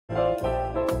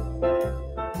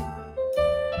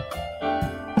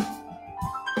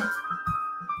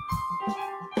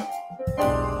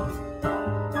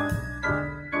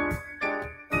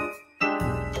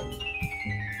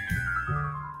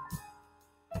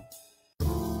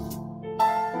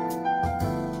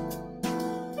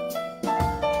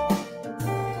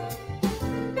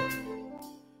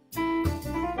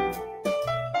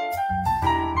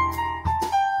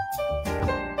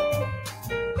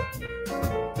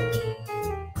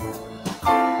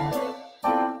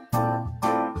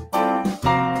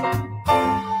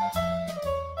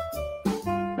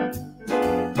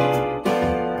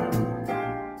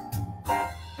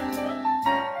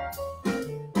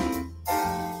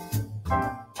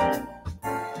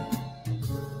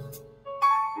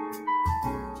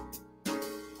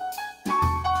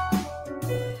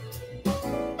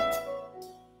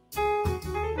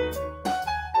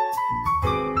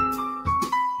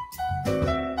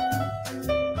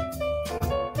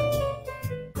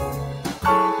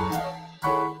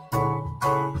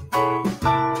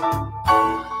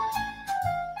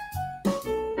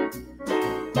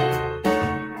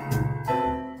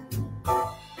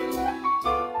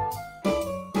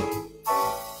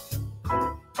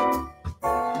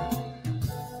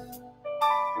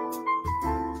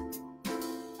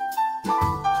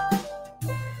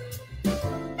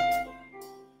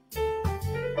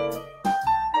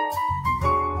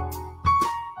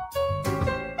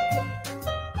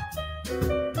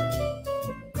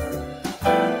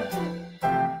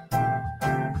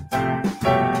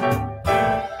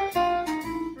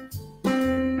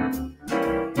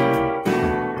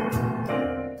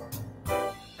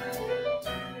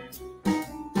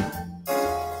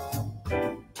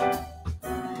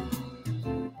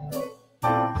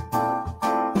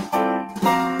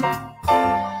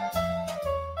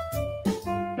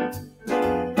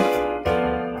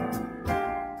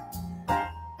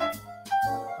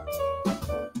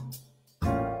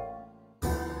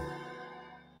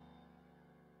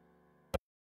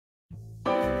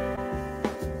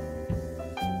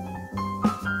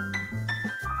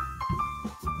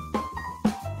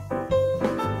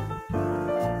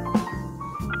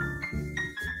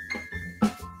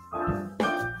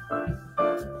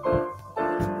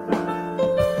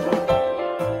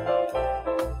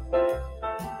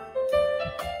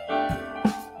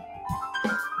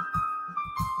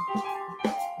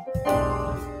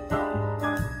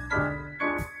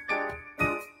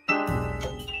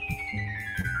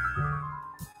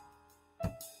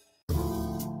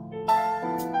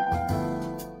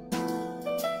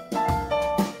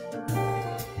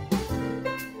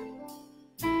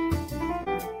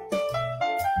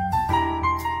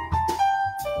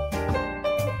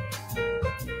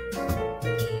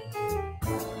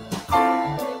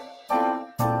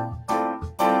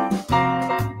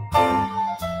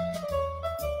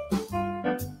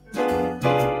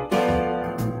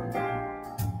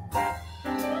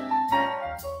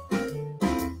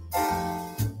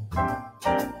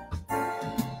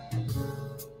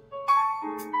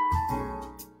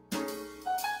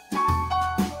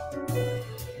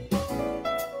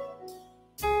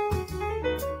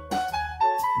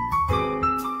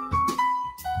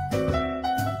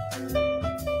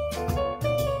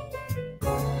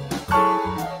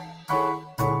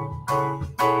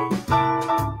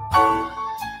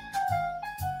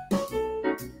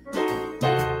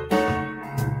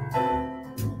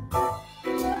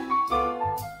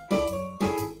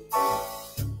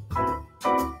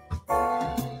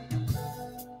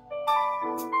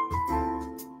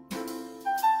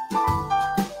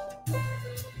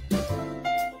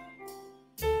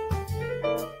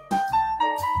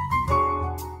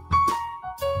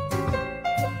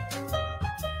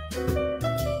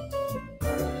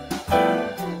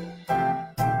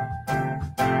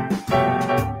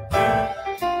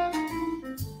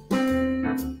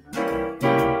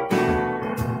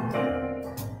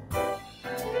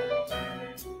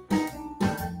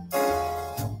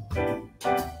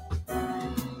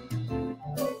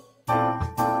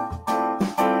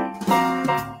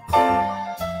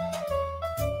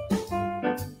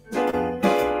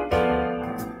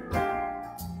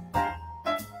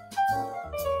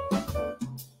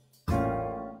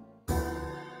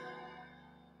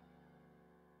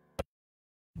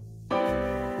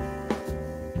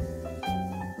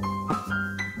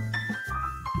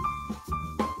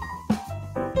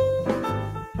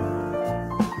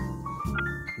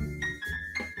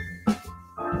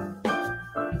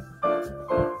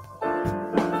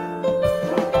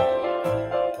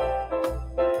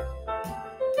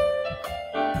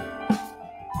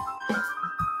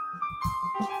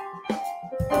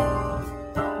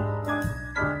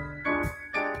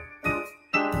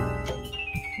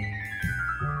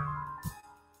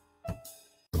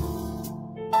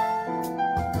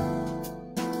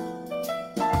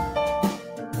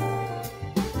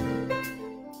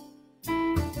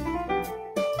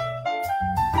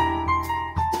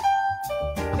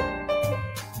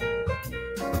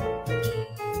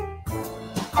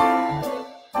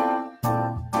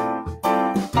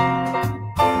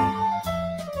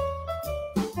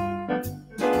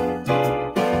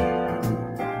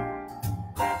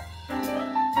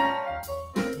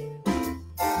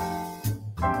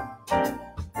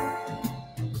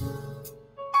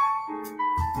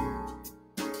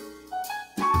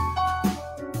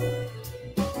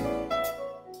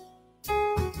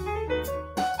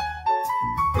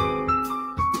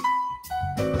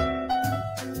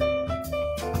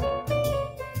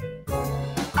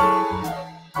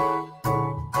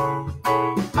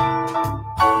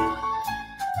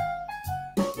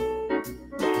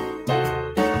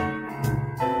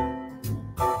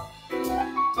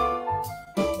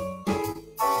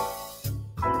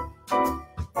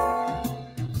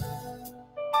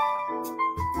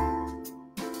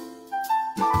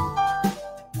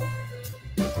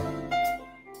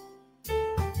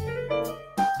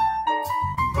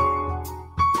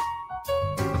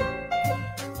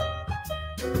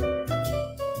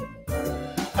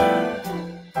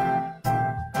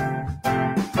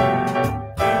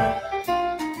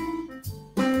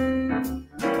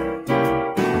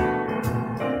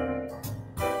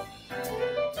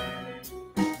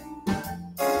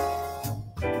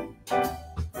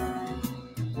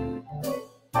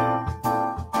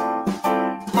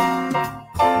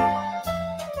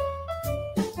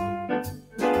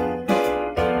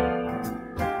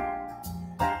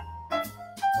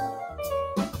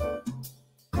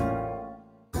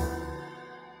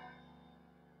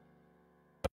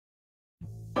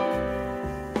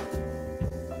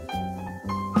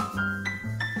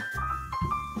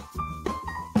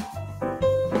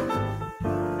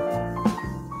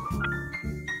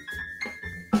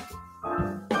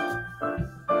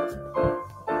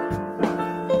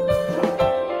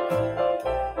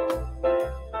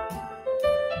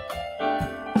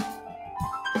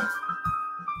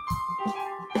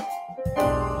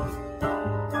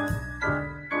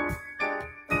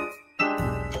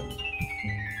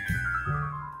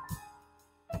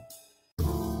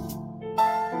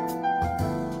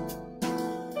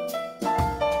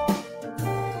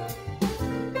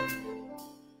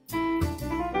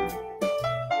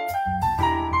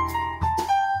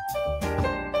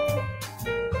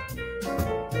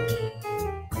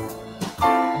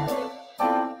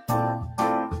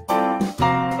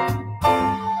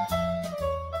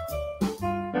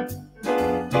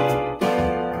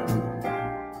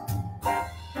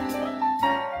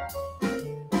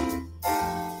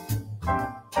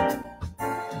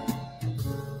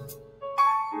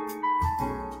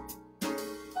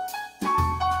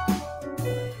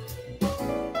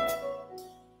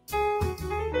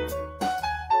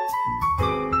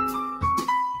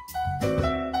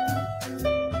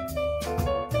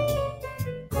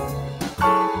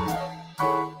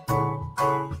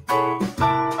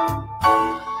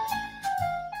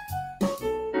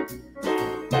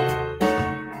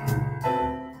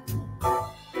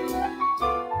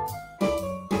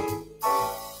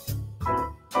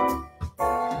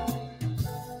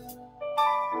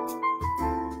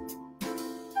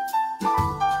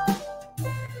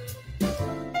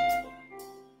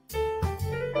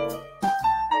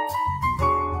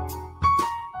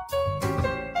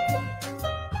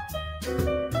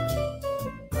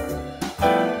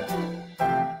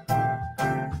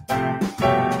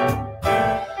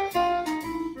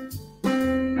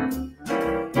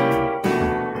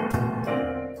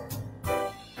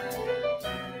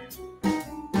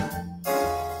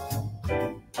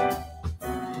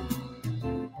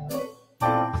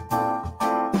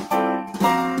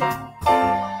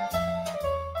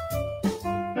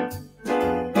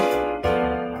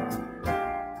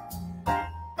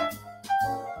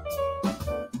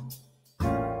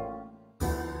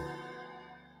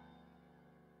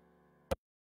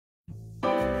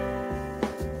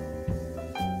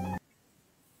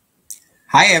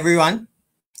Hi, everyone.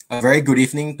 A very good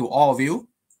evening to all of you.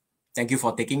 Thank you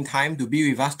for taking time to be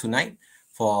with us tonight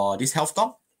for this health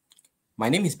talk. My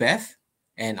name is Beth,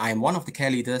 and I am one of the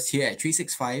care leaders here at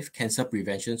 365 Cancer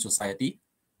Prevention Society.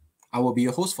 I will be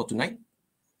your host for tonight.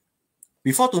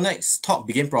 Before tonight's talk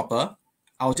begin proper,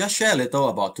 I'll just share a little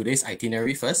about today's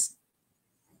itinerary first.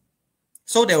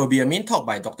 So there will be a main talk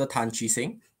by Dr. Tan Chi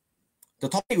Seng. The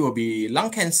topic will be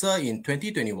lung cancer in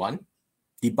 2021,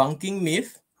 debunking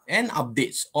myth, and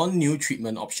updates on new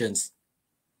treatment options.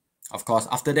 Of course,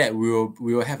 after that, we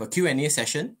will have a Q&A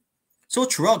session. So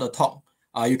throughout the talk,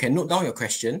 you can note down your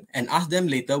question and ask them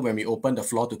later when we open the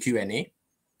floor to Q&A.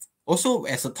 Also,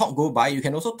 as the talk goes by, you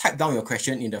can also type down your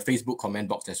question in the Facebook comment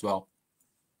box as well.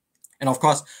 And of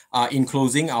course, in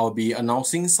closing, I'll be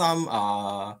announcing some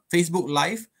Facebook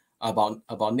Live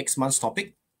about next month's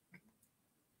topic.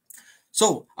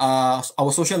 So our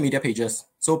social media pages.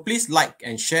 So please like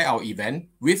and share our event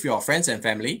with your friends and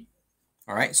family.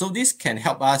 All right. So this can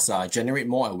help us generate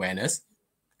more awareness.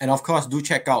 And of course, do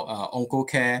check out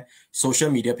OncoCare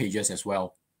social media pages as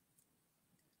well.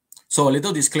 So a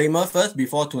little disclaimer first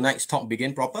before tonight's talk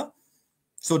begin proper.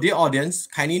 So dear audience,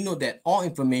 kindly note that all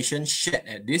information shared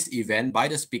at this event by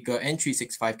the speaker and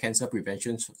 365 Cancer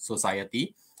Prevention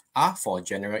Society are for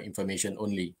general information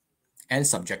only and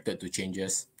subjected to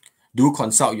changes. Do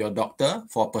consult your doctor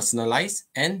for personalized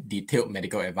and detailed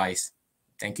medical advice.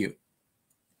 Thank you.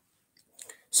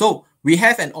 So we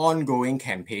have an ongoing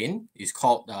campaign. It's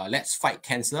called Let's Fight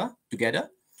Cancer Together.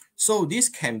 So this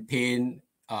campaign,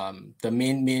 the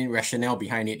main rationale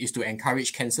behind it is to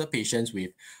encourage cancer patients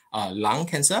with lung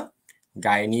cancer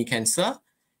gynae cancer,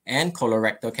 and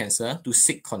colorectal cancer to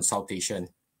seek consultation.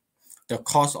 The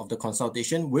cost of the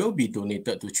consultation will be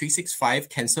donated to 365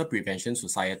 Cancer Prevention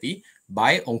Society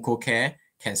by OncoCare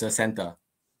Cancer Center.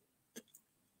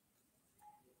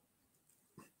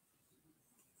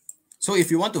 So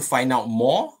if you want to find out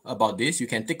more about this, you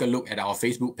can take a look at our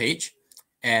Facebook page.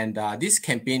 And this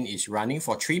campaign is running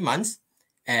for 3 months.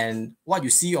 And what you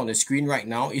see on the screen right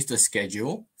now is the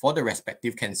schedule for the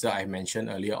respective cancer I mentioned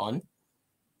earlier on.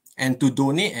 And to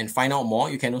donate and find out more,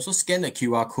 you can also scan the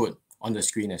QR code on the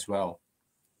screen as well.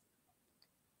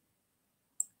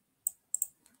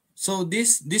 So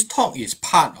this talk is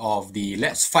part of the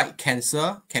Let's Fight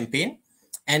Cancer campaign.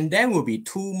 And there will be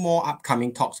 2 more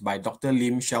upcoming talks by Dr.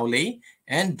 Lim Xiaolei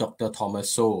and Dr.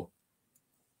 Thomas So.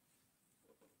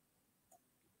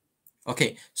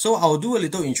 Okay, so I'll do a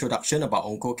little introduction about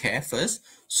OncoCare first.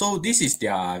 So this is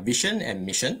their vision and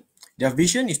mission. Their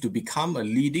vision is to become a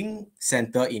leading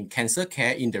center in cancer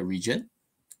care in the region.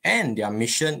 And their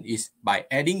mission is by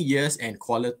adding years and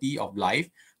quality of life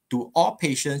to all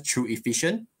patients through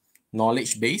efficient,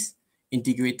 knowledge-based,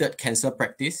 integrated cancer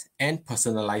practice, and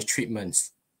personalized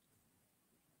treatments.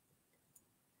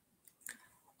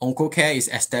 OncoCare is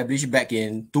established back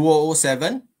in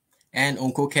 2007, and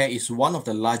OncoCare is one of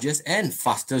the largest and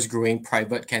fastest growing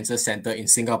private cancer center in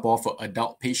Singapore for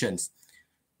adult patients.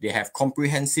 They have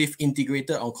comprehensive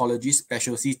integrated oncology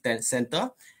specialty center,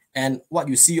 and what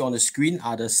you see on the screen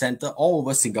are the center all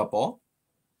over Singapore.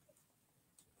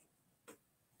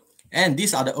 And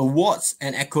these are the awards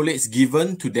and accolades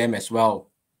given to them as well.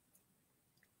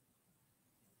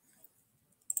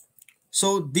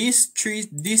 So these three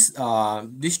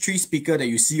speakers that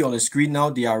you see on the screen now,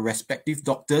 they are respective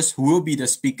doctors who will be the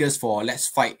speakers for Let's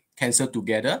Fight Cancer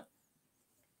Together.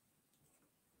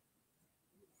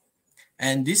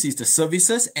 And this is the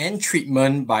services and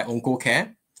treatment by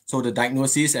OncoCare. So the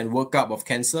diagnosis and workup of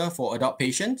cancer for adult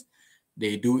patients.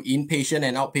 They do inpatient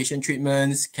and outpatient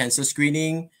treatments, cancer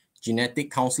screening,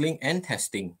 genetic counseling, and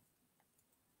testing.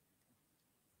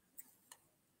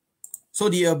 So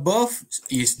the above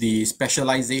is the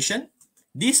specialization.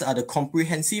 These are the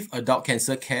comprehensive adult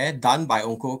cancer care done by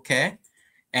OncoCare.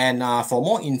 And for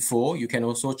more info, you can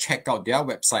also check out their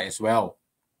website as well.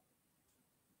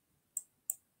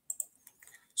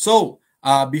 So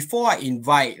before I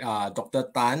invite Dr.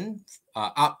 Tan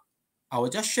up, I will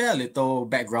just share a little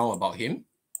background about him.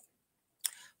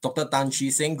 Dr. Tan Chi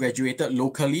Seng graduated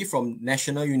locally from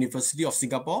National University of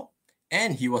Singapore,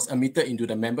 and he was admitted into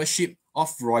the membership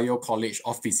of Royal College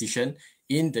of Physicians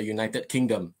in the United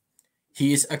Kingdom.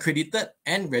 He is accredited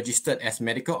and registered as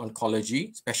medical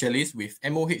oncology specialist with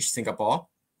MOH Singapore.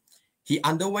 He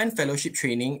underwent fellowship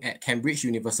training at Cambridge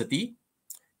University,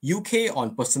 UK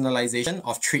on personalization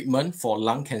of treatment for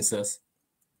lung cancers.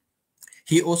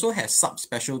 He also has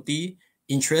subspecialty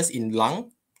interest in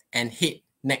lung and head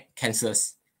neck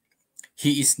cancers.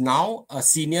 He is now a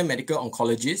senior medical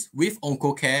oncologist with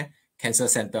OncoCare Cancer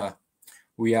Center.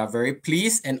 We are very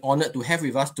pleased and honored to have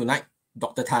with us tonight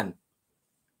Dr. Tan.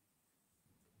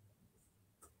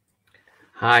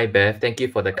 Hi, Beth. Thank you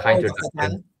for the kind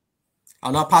introduction.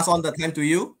 I'll now pass on the time to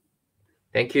you.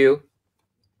 Thank you.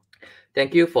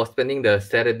 Thank you for spending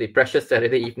the precious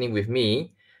Saturday evening with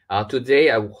me.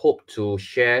 Today, I hope to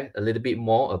share a little bit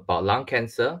more about lung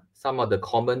cancer, some of the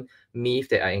common myths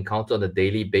that I encounter on a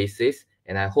daily basis,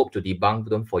 and I hope to debunk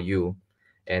them for you.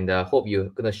 And I hope you're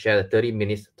going to share the 30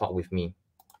 minutes talk with me.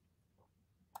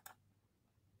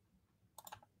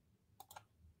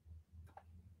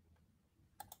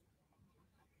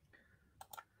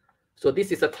 So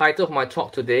this is the title of my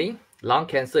talk today, Lung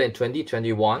Cancer in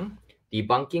 2021,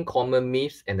 Debunking Common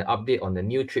Myths and the Update on the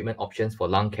New Treatment Options for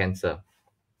Lung Cancer.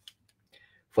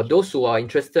 For those who are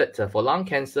interested, for lung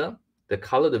cancer, the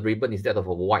color of the ribbon is that of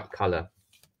a white color.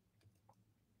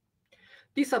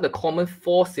 These are the common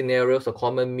 4 scenarios or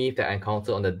common myths that I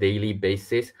encounter on a daily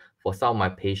basis for some of my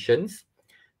patients.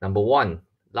 Number 1,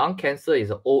 lung cancer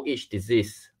is an old age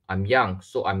disease. I'm young,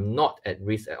 so I'm not at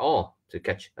risk at all to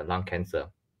catch a lung cancer.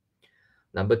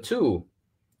 Number 2,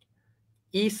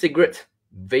 e-cigarette,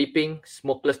 vaping,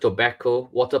 smokeless tobacco,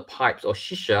 water pipes, or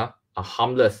shisha are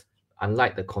harmless,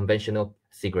 unlike the conventional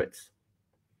cigarettes.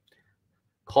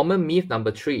 Common myth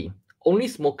number 3, only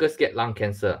smokers get lung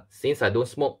cancer. Since I don't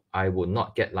smoke, I will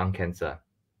not get lung cancer.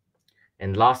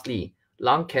 And lastly,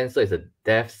 lung cancer is a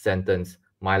death sentence.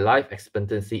 My life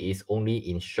expectancy is only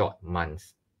in short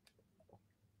months.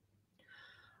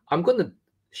 I'm going to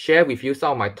share with you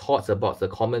some of my thoughts about the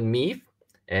common myth.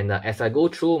 And as I go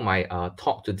through my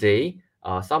talk today,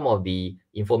 some of the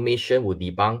information will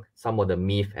debunk some of the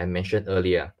myths I mentioned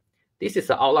earlier. This is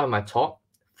the outline of my talk.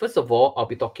 First of all, I'll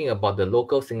be talking about the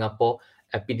local Singapore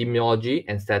epidemiology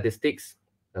and statistics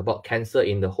about cancer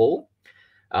in the whole.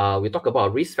 We talk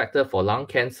about risk factor for lung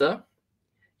cancer.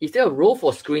 Is there a role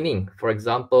for screening? For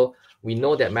example, we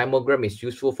know that mammogram is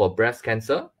useful for breast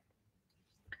cancer,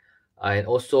 and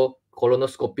also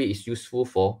colonoscopy is useful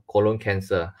for colon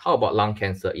cancer. How about lung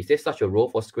cancer? Is there such a role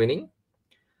for screening?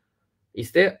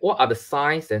 What are the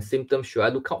signs and symptoms should I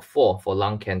look out for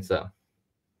lung cancer?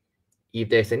 If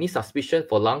there's any suspicion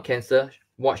for lung cancer,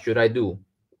 what should I do?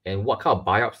 And what kind of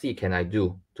biopsy can I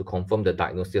do to confirm the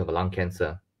diagnosis of lung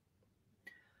cancer?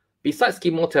 Besides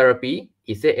chemotherapy,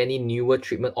 is there any newer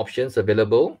treatment options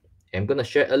available? I'm going to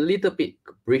share a little bit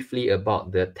briefly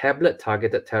about the tablet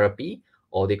targeted therapy,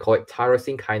 or they call it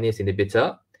tyrosine kinase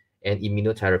inhibitor, and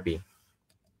immunotherapy.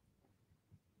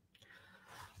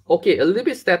 Okay, a little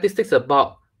bit statistics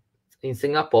about in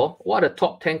Singapore. What are the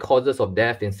top 10 causes of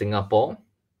death in Singapore?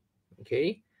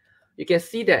 Okay, you can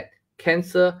see that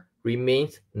cancer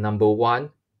remains number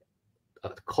one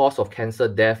cause of cancer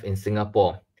death in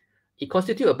Singapore. It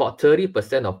constitutes about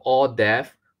 30% of all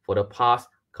death for the past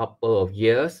couple of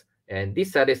years, and these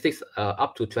statistics are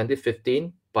up to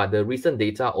 2015, but the recent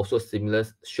data also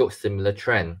showed similar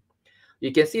trend.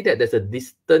 You can see that there's a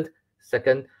distant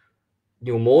second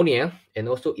pneumonia and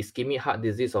also ischemic heart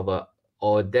disease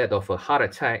or death of a heart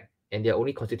attack, and they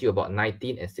only constitute about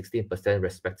 19 and 16%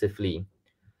 respectively.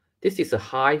 This is a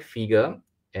high figure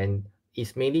and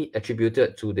is mainly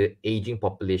attributed to the aging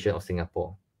population of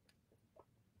Singapore.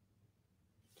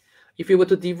 If you were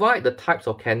to divide the types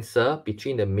of cancer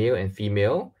between the male and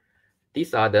female,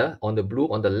 these are on the blue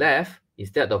on the left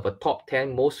is that of the top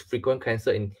 10 most frequent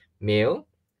cancer in male,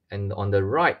 and on the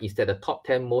right is that the top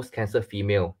 10 most cancer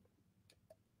female.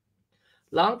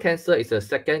 Lung cancer is the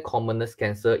second commonest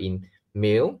cancer in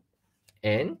male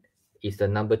and is the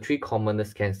number 3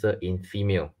 commonest cancer in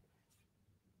female.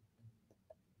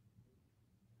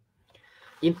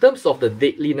 In terms of the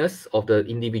deadliness of the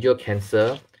individual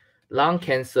cancer, lung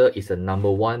cancer is the number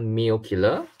 1 male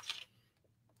killer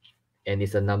and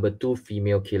is the number 2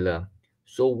 female killer.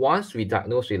 So once we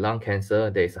diagnose with lung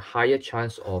cancer, there is a higher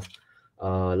chance of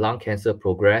lung cancer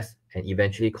progress and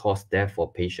eventually cause death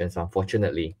for patients,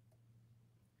 unfortunately.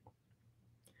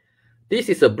 This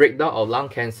is a breakdown of lung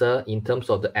cancer in terms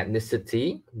of the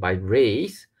ethnicity by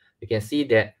race. You can see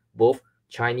that both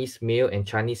Chinese male and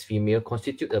Chinese female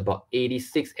constitute about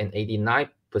 86 and 89%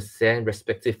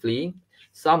 respectively.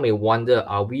 Some may wonder,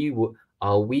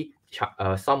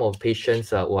 some of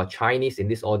patients who are Chinese in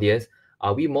this audience,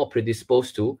 are we more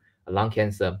predisposed to lung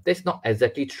cancer? That's not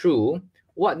exactly true.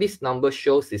 What this number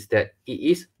shows is that it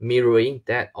is mirroring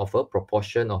that of a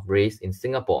proportion of race in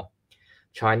Singapore.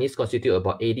 Chinese constitute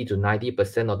about 80 to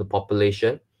 90% of the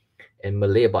population, and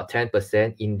Malay about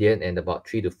 10%, Indian and about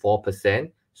 3 to 4%.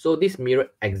 So this mirror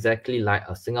exactly like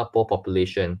a Singapore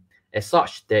population. As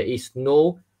such, there is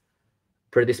no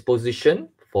predisposition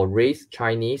for race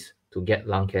Chinese to get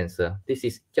lung cancer. This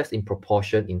is just in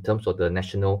proportion in terms of the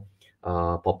national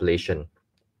population.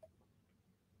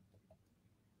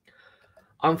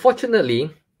 Unfortunately,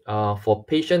 for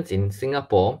patients in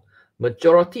Singapore,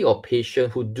 majority of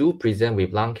patients who do present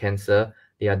with lung cancer,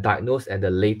 they are diagnosed at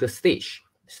the later stage.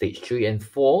 Stage 3 and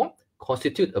 4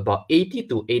 constitute about 80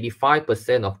 to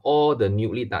 85% of all the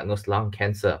newly diagnosed lung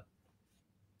cancer.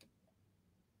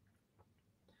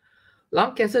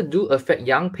 Lung cancer do affect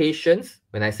young patients.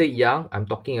 When I say young, I'm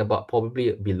talking about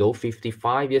probably below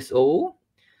 55 years old.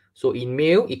 So in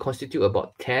male, it constitutes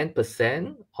about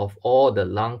 10% of all the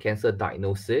lung cancer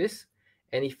diagnosis,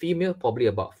 and in female, probably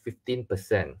about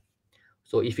 15%.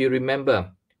 So if you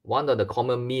remember, one of the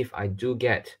common myths I do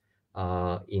get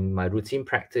in my routine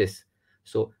practice,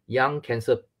 so young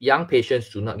patients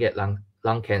do not get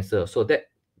lung cancer. So that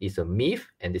is a myth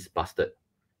and it's busted.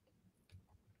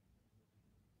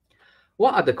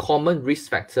 What are the common risk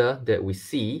factors that we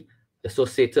see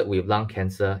associated with lung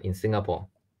cancer in Singapore?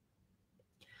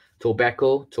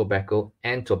 Tobacco,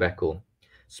 and tobacco.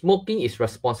 Smoking is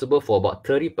responsible for about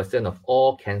 30% of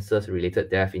all cancer-related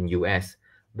death in US.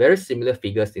 Very similar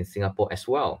figures in Singapore as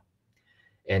well.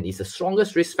 And it's the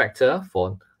strongest risk factor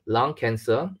for lung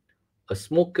cancer. A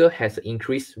smoker has an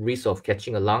increased risk of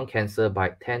catching a lung cancer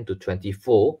by 10 to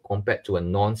 20-fold compared to a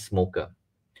non-smoker.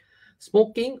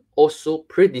 Smoking also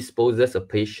predisposes a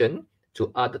patient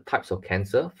to other types of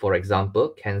cancer, for example,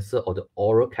 cancer of the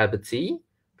oral cavity,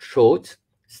 throat,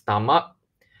 stomach,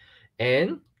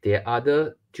 and there are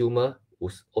other tumors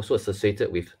also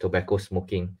associated with tobacco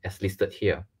smoking as listed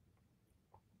here.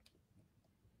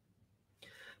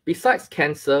 Besides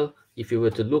cancer, if you were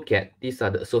to look at these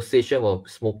are the association of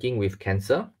smoking with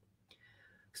cancer,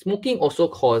 Smoking also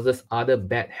causes other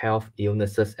bad health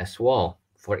illnesses as well.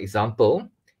 For example,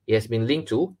 it has been linked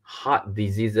to heart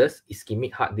diseases,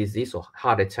 ischemic heart disease or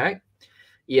heart attack.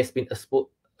 It has been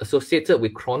associated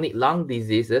with chronic lung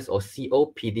diseases or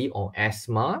COPD or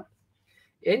asthma.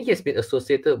 And it has been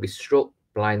associated with stroke,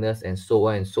 blindness, and so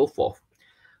on and so forth.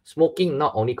 Smoking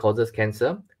not only causes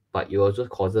cancer, but it also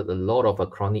causes a lot of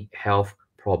chronic health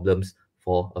problems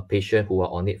for a patient who are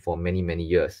on it for many, many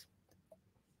years.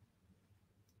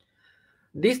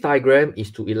 This diagram is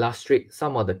to illustrate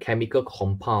some of the chemical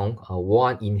compound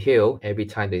one inhale every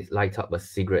time they light up a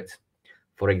cigarette.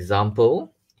 For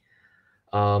example,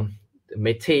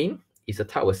 methane is a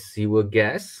type of sewer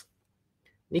gas.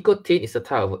 Nicotine is a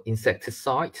type of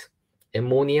insecticide.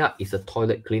 Ammonia is a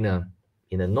toilet cleaner.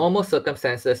 In the normal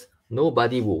circumstances,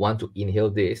 nobody would want to inhale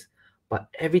this, but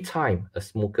every time a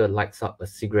smoker lights up a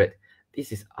cigarette,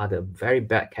 these are the very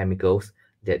bad chemicals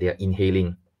that they are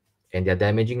inhaling, and they're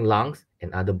damaging lungs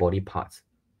and other body parts.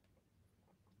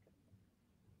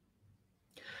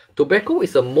 Tobacco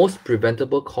is the most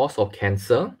preventable cause of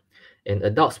cancer, and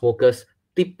adult smokers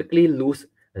typically lose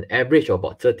an average of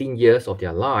about 13 years of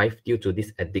their life due to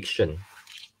this addiction.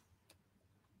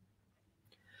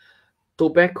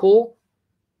 Tobacco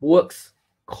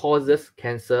causes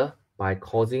cancer by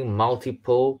causing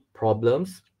multiple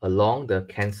problems along the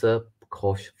cancer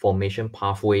formation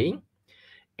pathway,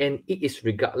 and it is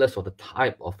regardless of the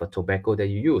type of tobacco that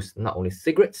you use. Not only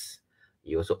cigarettes,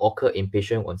 it also occur in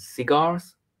patients on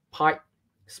cigars, pipe,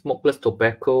 smokeless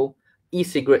tobacco,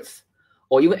 e-cigarettes,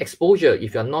 or even exposure.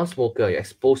 If you're a non-smoker, you're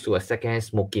exposed to a secondhand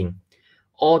smoking.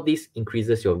 All this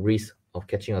increases your risk of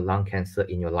catching a lung cancer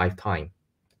in your lifetime.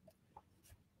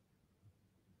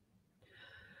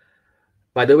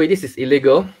 By the way, this is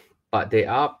illegal, but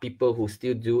there are people who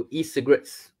still do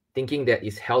e-cigarettes, thinking that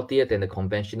it's healthier than the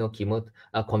conventional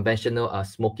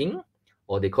smoking,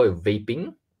 or they call it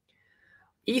vaping.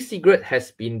 E-cigarette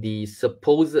has been the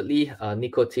supposedly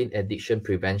nicotine addiction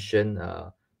prevention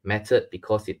method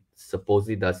because it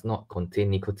supposedly does not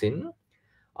contain nicotine,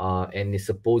 and it's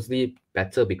supposedly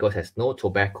better because it has no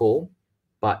tobacco.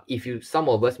 But some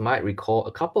of us might recall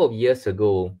a couple of years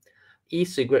ago,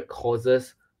 e-cigarette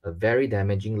causes a very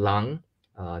damaging lung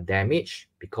damage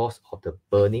because of the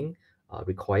burning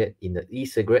required in the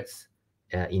e-cigarettes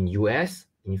in US.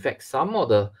 In fact, some of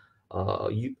the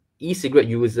e-cigarette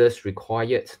users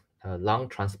required lung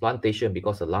transplantation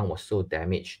because the lung was so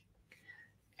damaged.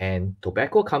 And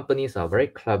tobacco companies are very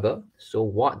clever. So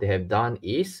what they have done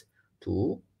is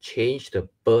to change the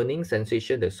burning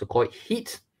sensation, the so-called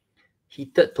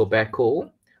heated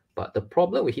tobacco. But the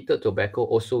problem with heated tobacco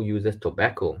also uses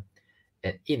tobacco,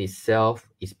 and in itself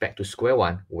is back to square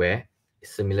one, where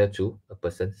it's similar to a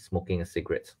person smoking a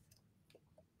cigarette.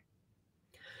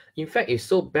 In fact, it's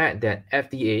so bad that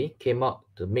FDA came out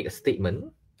to make a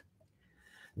statement.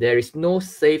 There is no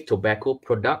safe tobacco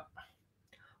product.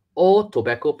 All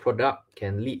tobacco product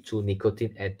can lead to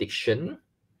nicotine addiction,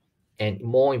 and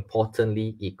more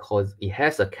importantly, it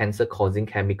has a cancer-causing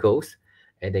chemicals,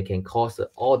 and they can cause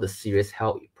all the serious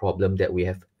health problem that we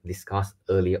have discussed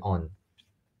earlier on.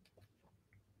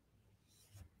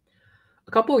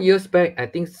 A couple of years back, I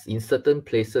think in certain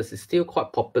places, it's still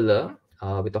quite popular.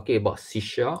 We're talking about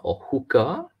shisha or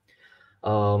hookah.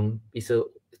 It's a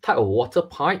type of water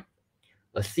pipe.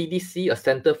 A CDC, a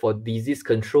Center for Disease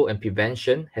Control and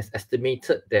Prevention, has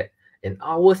estimated that an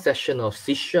hour session of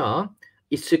shisha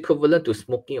is equivalent to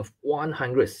smoking of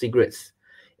 100 cigarettes.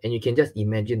 And you can just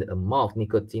imagine the amount of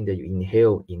nicotine that you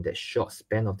inhale in that short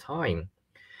span of time.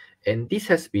 And this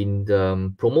has been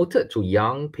promoted to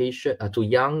young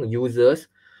users,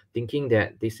 thinking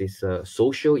that this is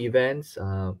social events.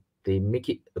 They make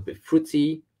it a bit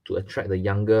fruity to attract the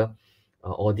younger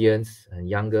audience and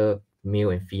younger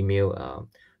male and female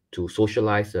to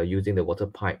socialize using the water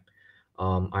pipe.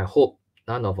 I hope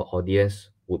none of our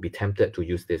audience would be tempted to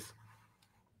use this.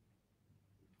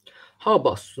 How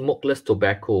about smokeless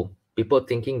tobacco? People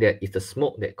thinking that it's the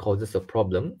smoke that causes a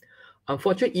problem.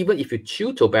 Unfortunately, even if you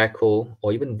chew tobacco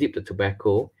or even dip the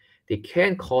tobacco, they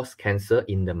can cause cancer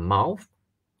in the mouth.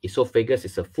 Esophagus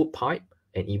is a food pipe,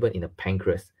 and even in the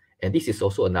pancreas. And this is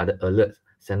also another alert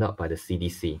sent out by the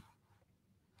CDC.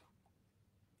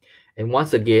 And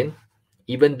once again,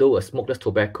 even though a smokeless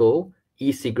tobacco,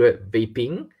 e-cigarette,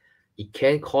 vaping, it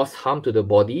can cause harm to the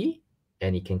body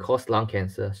and it can cause lung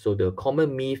cancer. So the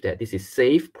common myth that this is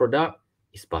safe product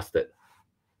is busted.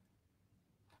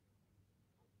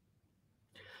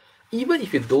 Even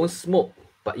if you don't smoke,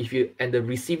 but if you're at the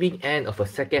receiving end of a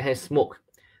secondhand smoke,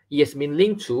 it has been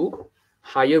linked to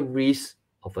higher risk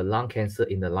of a lung cancer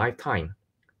in a lifetime.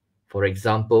 For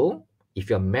example, If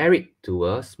you're married to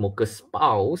a smoker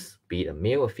spouse, be it a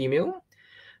male or female,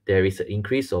 there is an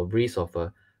increase of risk of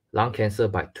lung cancer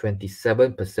by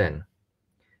 27%.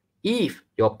 If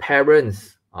your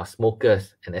parents are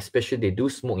smokers, and especially they do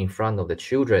smoke in front of the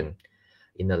children,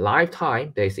 in a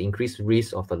lifetime, there is increased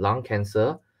risk of a lung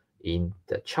cancer in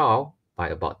the child by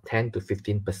about 10 to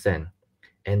 15%.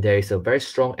 And there is a very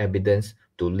strong evidence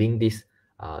to link this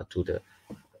to the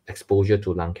exposure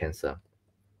to lung cancer.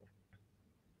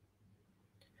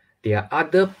 There are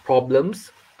other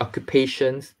problems,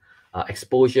 occupations,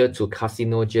 exposure to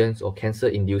carcinogens or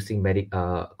cancer-inducing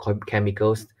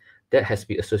chemicals that has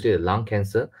been associated with lung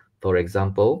cancer. For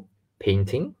example,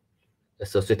 painting,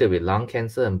 associated with lung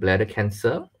cancer and bladder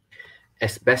cancer.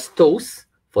 Asbestos,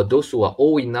 for those who are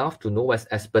old enough to know what's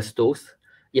asbestos,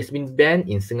 it has been banned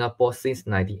in Singapore since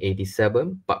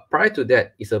 1987, but prior to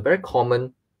that, it's a very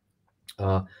common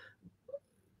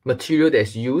material that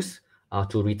is used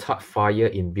to retard fire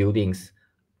in buildings.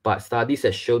 But studies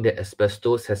have shown that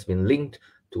asbestos has been linked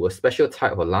to a special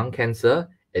type of lung cancer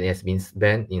and it has been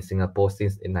banned in Singapore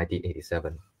since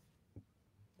 1987.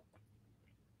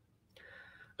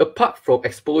 Apart from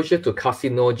exposure to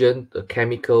carcinogen, the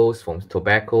chemicals from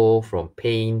tobacco, from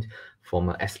paint, from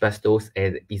asbestos,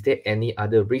 and is there any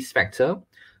other risk factor?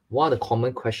 One of the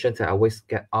common questions that I always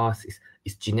get asked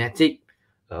is genetic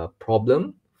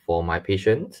problem for my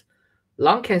patients?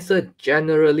 Lung cancer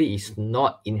generally is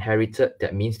not inherited.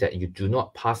 That means that you do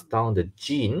not pass down the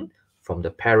gene from the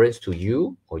parents to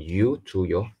you or you to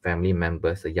your family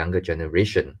members, the younger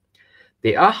generation.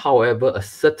 There are, however, a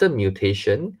certain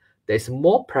mutation that is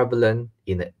more prevalent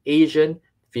in an Asian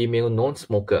female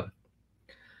non-smoker.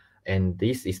 And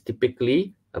this is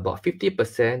typically about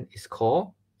 50% is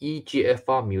called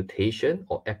EGFR mutation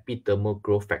or epidermal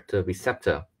growth factor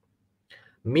receptor.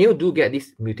 Male do get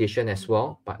this mutation as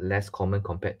well, but less common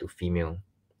compared to female.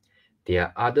 There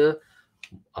are other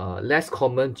less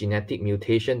common genetic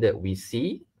mutation that we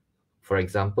see. For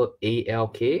example,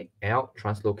 ALK, ALK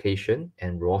translocation,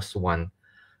 and ROS1.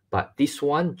 But this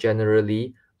one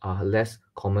generally are less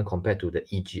common compared to the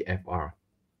EGFR.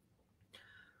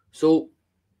 So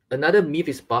another myth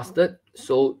is busted.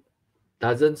 So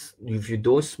if you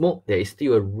don't smoke, there is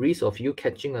still a risk of you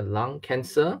catching a lung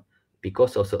cancer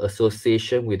because of the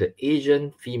association with the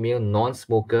Asian female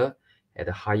non-smoker at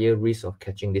a higher risk of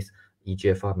catching this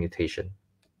EGFR mutation.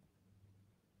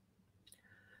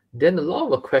 Then a lot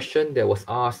of a question that was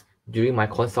asked during my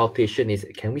consultation is,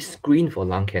 can we screen for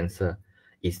lung cancer?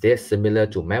 Is that similar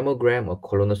to mammogram or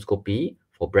colonoscopy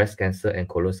for breast cancer and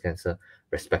colon cancer,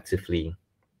 respectively?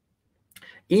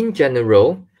 In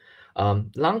general,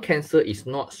 lung cancer is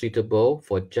not suitable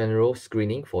for general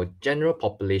screening for general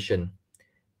population.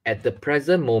 At the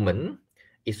present moment,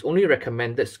 it's only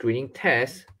recommended screening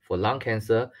test for lung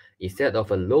cancer instead of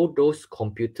a low-dose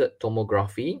computed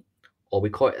tomography, or we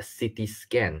call it a CT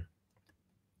scan.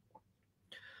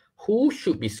 Who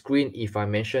should be screened? If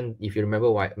you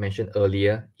remember what I mentioned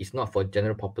earlier, it's not for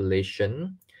general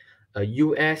population. A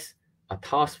US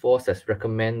task force has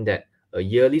recommended that a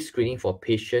yearly screening for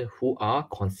patients who are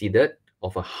considered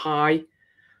of a high,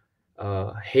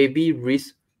 heavy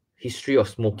risk history of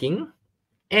smoking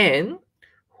and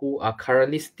who are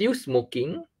currently still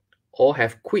smoking or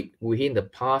have quit within the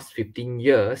past 15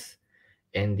 years,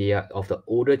 and they are of the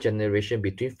older generation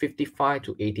between 55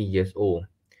 to 80 years old.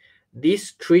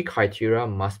 These three criteria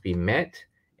must be met,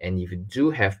 and if you do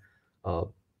have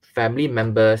family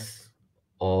members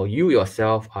or you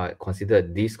yourself are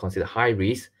considered high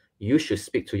risk, you should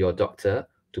speak to your doctor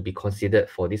to be considered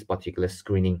for this particular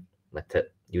screening method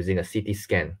using a CT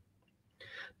scan.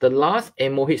 The last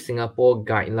MOH Singapore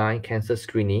guideline cancer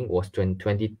screening was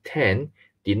 2010,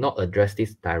 did not address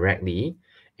this directly,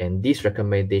 and this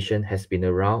recommendation has been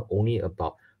around only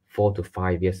about 4 to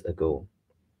 5 years ago.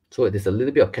 So there's a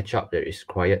little bit of catch-up that is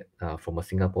required from a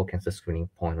Singapore cancer screening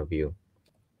point of view.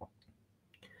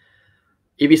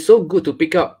 It is so good to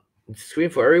pick up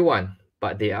screen for everyone,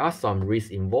 but there are some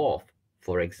risks involved.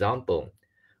 For example,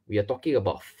 we are talking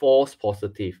about false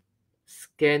positive.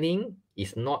 Scanning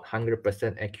is not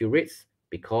 100% accurate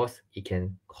because it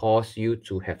can cause you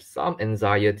to have some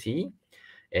anxiety.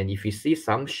 And if you see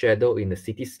some shadow in the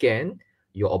CT scan,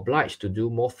 you're obliged to do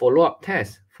more follow-up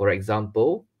tests. For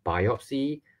example,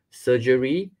 biopsy,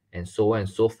 surgery, and so on and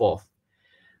so forth.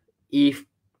 If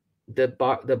the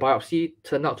biopsy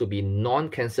turned out to be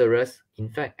non-cancerous, in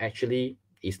fact, actually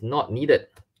is not needed,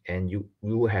 and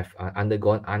you have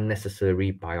undergone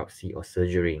unnecessary biopsy or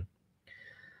surgery.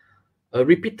 A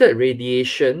repeated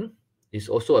radiation is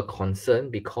also a concern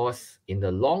because in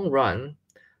the long run,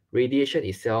 radiation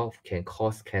itself can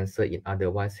cause cancer in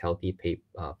otherwise healthy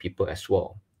people as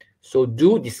well. So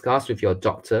do discuss with your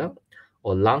doctor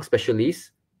or lung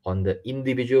specialist on the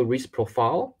individual risk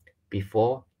profile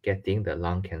before getting the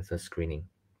lung cancer screening.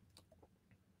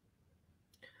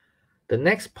 The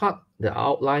next part, the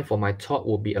outline for my talk,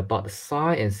 will be about the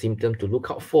sign and symptom to look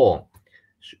out for.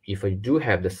 If you do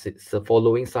have the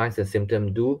following signs and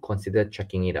symptoms, do consider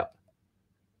checking it out.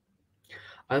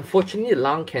 Unfortunately,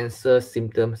 lung cancer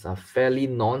symptoms are fairly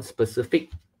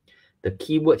non-specific. The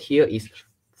keyword here is,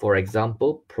 for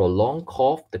example, prolonged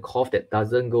cough, the cough that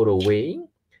doesn't go away,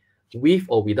 with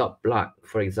or without blood.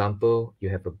 For example, you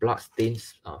have a blood-stained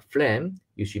phlegm,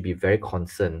 you should be very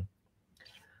concerned.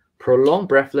 Prolonged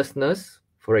breathlessness,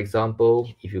 for example,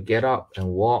 if you get up and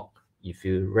walk, you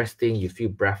feel resting, you feel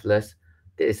breathless,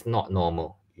 that is not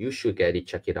normal. You should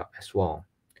check it out as well.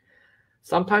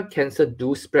 Sometimes cancer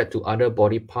do spread to other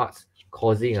body parts,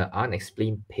 causing an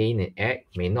unexplained pain and ache,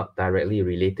 may not directly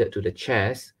related to the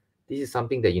chest. This is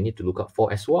something that you need to look out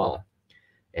for as well.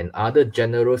 And other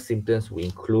general symptoms will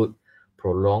include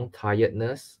prolonged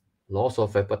tiredness, loss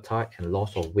of appetite, and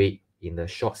loss of weight in the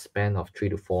short span of 3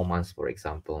 to 4 months, for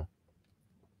example.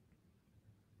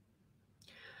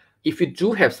 If you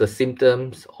do have the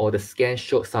symptoms or the scan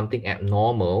showed something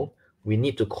abnormal, we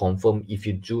need to confirm if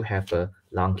you do have a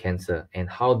lung cancer. And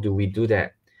how do we do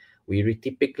that? We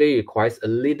typically require a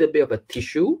little bit of a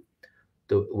tissue,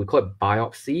 we call it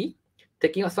biopsy,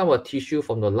 taking out some of the tissue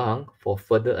from the lung for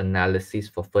further analysis,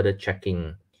 for further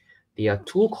checking. There are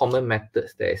two common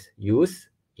methods that is used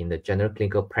in the general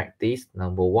clinical practice.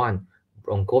 Number one,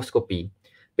 bronchoscopy.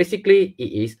 Basically,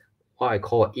 it is what I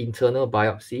call internal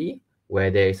biopsy, where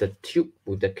there is a tube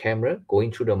with the camera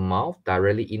going through the mouth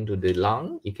directly into the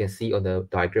lung. You can see on the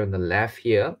diagram on the left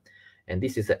here. And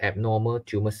this is the abnormal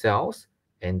tumor cells.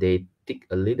 And they take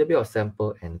a little bit of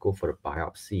sample and go for a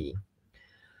biopsy.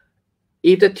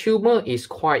 If the tumor is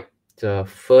quite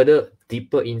further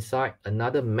deeper inside,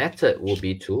 another method would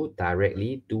be to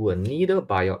directly do a needle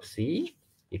biopsy.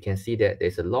 You can see that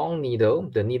there's a long needle.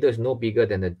 The needle is no bigger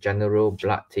than a general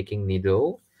blood-taking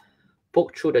needle.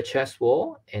 Poke through the chest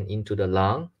wall and into the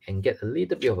lung and get a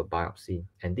little bit of a biopsy.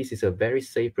 And this is a very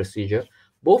safe procedure.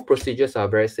 Both procedures are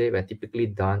very safe and typically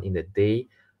done in the day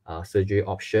surgery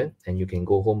option, and you can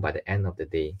go home by the end of the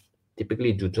day.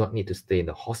 Typically, do not need to stay in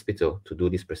the hospital to do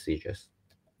these procedures.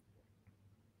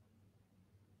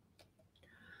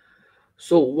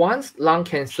 So once lung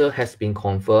cancer has been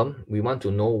confirmed, we want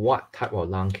to know what type of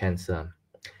lung cancer.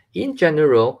 In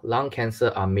general, lung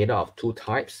cancer are made up of two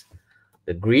types.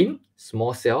 The green,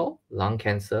 small cell lung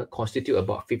cancer constitute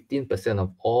about 15%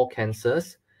 of all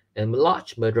cancers, and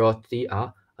large majority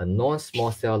are a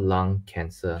non-small cell lung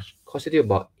cancer, constitute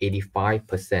about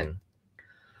 85%.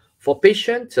 For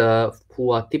patients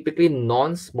who are typically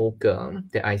non-smoker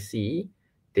that I see,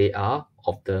 they are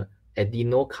of the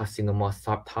adenocarcinoma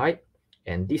subtype,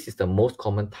 and this is the most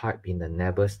common type in the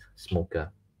never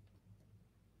smoker.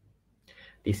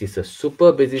 This is a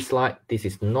super busy slide. This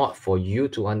is not for you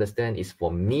to understand. It's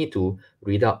for me to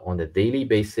read up on a daily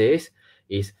basis.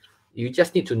 You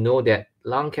just need to know that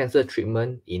lung cancer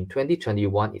treatment in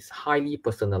 2021 is highly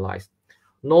personalized.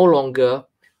 No longer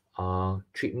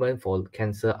treatment for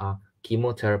cancer are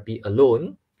chemotherapy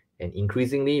alone. And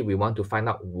increasingly, we want to find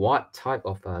out what type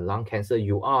of lung cancer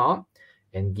you are.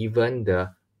 And given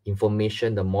the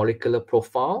information, the molecular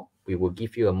profile, we will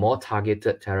give you a more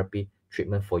targeted therapy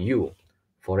treatment for you.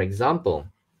 For example,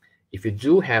 if you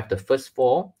do have the first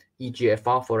four,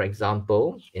 EGFR, for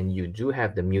example, and you do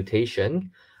have the mutation,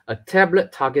 a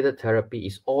tablet targeted therapy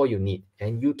is all you need,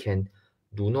 and you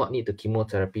do not need the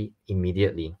chemotherapy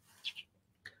immediately.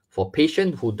 For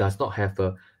patient who does not have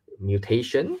a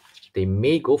mutation, they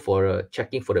may go for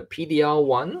checking for the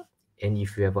PDL1, and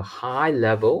if you have a high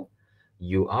level,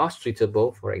 you are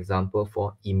suitable, for example,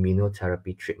 for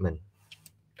immunotherapy treatment.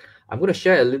 I'm going to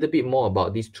share a little bit more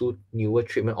about these two newer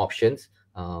treatment options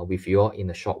with you all in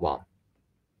a short while.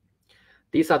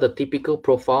 These are the typical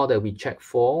profile that we check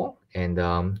for, and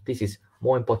this is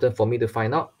more important for me to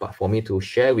find out, but for me to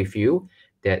share with you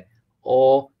that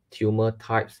all tumor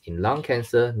types in lung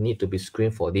cancer need to be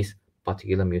screened for these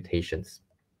particular mutations.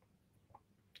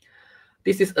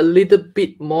 This is a little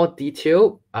bit more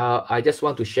detailed. I just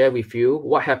want to share with you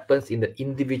what happens in the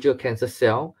individual cancer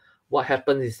cell. What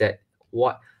happens is that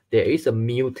there is a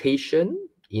mutation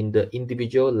in the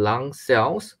individual lung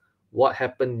cells. What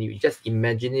happens, you just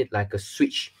imagine it like a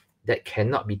switch that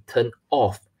cannot be turned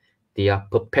off. They are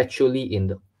perpetually in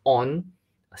the on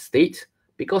state.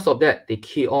 Because of that, they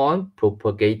keep on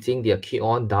propagating, they keep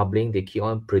on doubling, they keep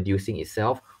on producing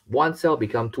itself. One cell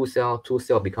become two cell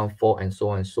become four, and so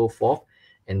on and so forth.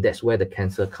 And that's where the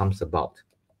cancer comes about.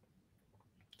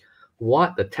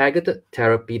 What the targeted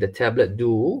therapy, the tablet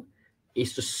do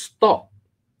is to stop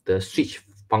the switch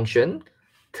function,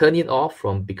 turn it off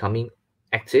from becoming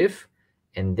active,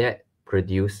 and that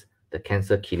produce the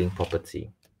cancer killing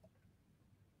property.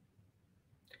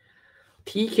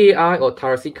 TKI or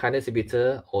tyrosine kinase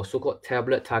inhibitor, or so-called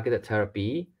tablet targeted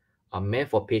therapy, are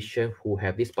meant for patients who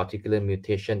have this particular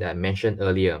mutation that I mentioned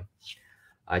earlier.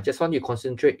 I just want you to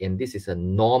concentrate in this is a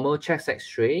normal chest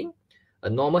X-ray. A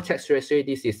normal chest X-ray,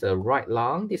 this is a right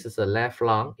lung, this is a left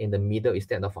lung, in the middle is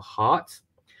that of a heart.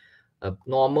 A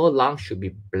normal lung should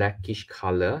be blackish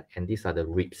color, and these are the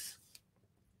ribs.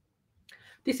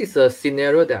 This is a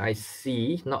scenario that I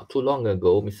see not too long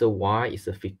ago. Mr. Y is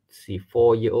a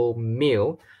 54-year-old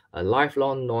male, a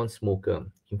lifelong non-smoker.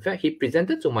 In fact, he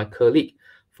presented to my colleague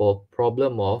for a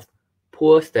problem of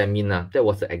poor stamina. That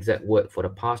was the exact word, for the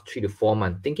past 3 to 4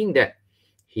 months, thinking that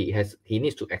he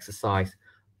needs to exercise,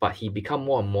 but he become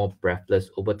more and more breathless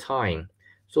over time.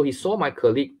 So he saw my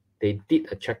colleague, they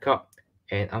did a checkup,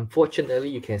 and unfortunately,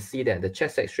 you can see that the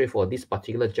chest X-ray for this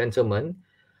particular gentleman,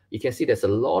 you can see there's a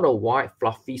lot of white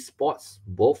fluffy spots,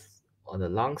 both on the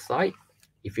lung side.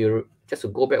 If you just to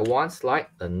go back one slide,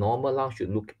 a normal lung should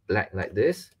look black like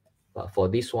this. But for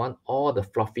this one, all the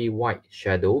fluffy white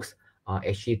shadows are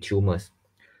actually tumors.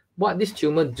 What this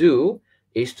tumor do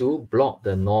is to block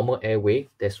the normal airway.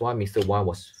 That's why Mr. Y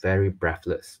was very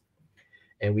breathless.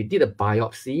 And we did a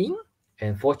biopsy.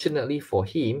 And fortunately for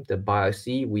him, the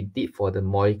biopsy we did for the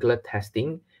molecular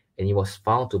testing, and it was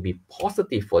found to be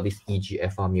positive for this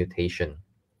EGFR mutation.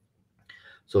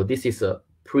 So this is a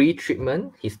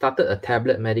pre-treatment. He started a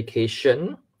tablet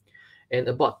medication, and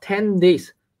about 10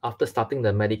 days after starting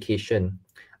the medication,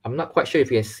 I'm not quite sure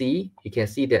if you can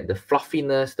see that the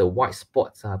fluffiness, the white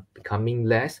spots are becoming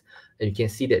less, and you can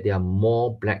see that there are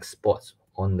more black spots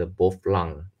on the both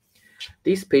lung.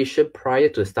 This patient, prior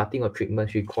to starting of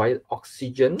treatment, required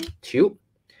oxygen tube,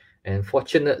 and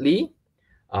fortunately,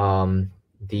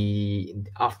 the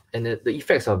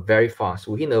effects are very fast.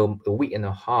 Within a week and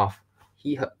a half,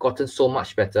 he had gotten so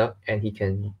much better, and he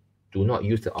do not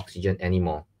use the oxygen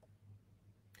anymore.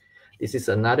 This is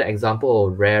another example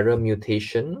of rarer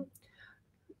mutation.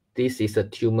 This is a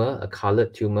tumor, a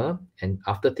colored tumor, and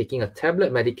after taking a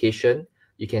tablet medication,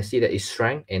 you can see that it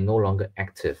shrank and no longer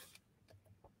active.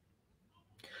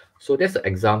 So that's an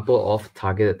example of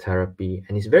targeted therapy,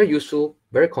 and it's very useful,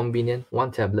 very convenient,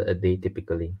 1 tablet a day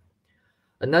typically.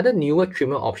 Another newer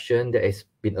treatment option that has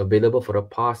been available for the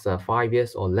past 5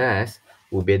 years or less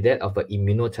will be that of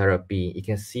immunotherapy.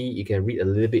 You can read a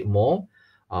little bit more.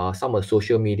 Some of the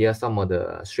social media, some of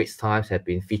the Straits Times have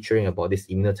been featuring about this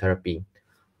immunotherapy.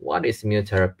 What is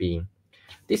immunotherapy?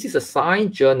 This is a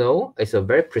science journal. It's a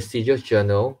very prestigious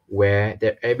journal where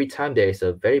every time there is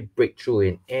a very breakthrough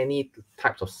in any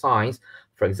types of science,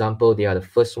 for example, they are the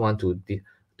first one to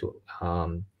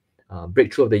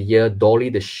breakthrough of the year, Dolly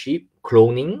the sheep,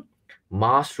 cloning,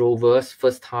 Mars rovers,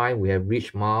 first time we have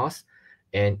reached Mars,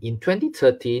 and in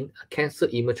 2013, cancer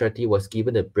immunotherapy was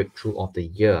given the breakthrough of the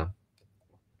year.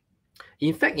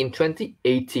 In fact, in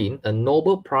 2018, a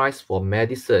Nobel Prize for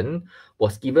Medicine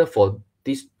was given for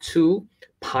these 2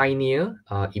 pioneer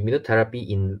immunotherapy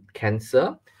in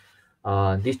cancer.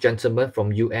 This gentleman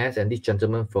from US and this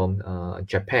gentleman from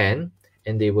Japan,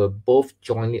 and they were both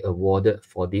jointly awarded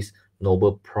for this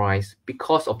Nobel Prize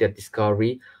because of their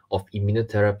discovery of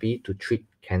immunotherapy to treat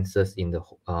cancers in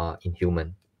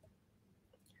human.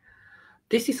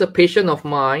 This is a patient of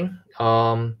mine.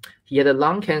 He had a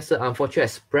lung cancer, unfortunately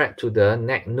spread to the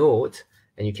neck node,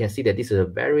 and you can see that this is a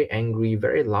very angry,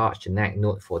 very large neck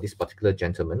node for this particular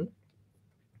gentleman.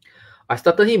 I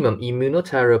started him on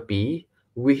immunotherapy.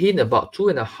 Within about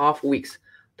 2.5 weeks,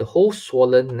 the whole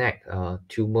swollen neck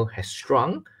tumor has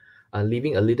shrunk,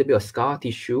 leaving a little bit of scar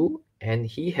tissue, and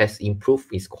he has improved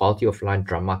his quality of life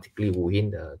dramatically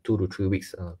within the 2 to 3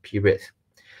 weeks period.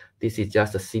 This is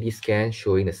just a CT scan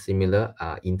showing a similar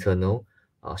internal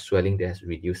swelling that has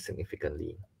reduced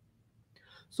significantly.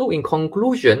 So in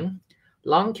conclusion,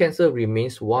 lung cancer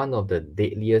remains one of the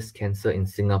deadliest cancer in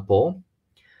Singapore.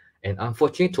 And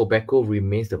unfortunately, tobacco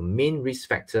remains the main risk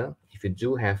factor. If you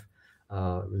do have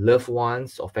loved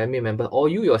ones or family members, or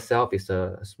you yourself is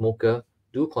a smoker,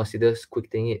 do consider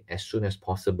quitting it as soon as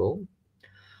possible.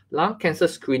 Lung cancer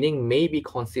screening may be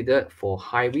considered for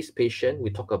high-risk patients. We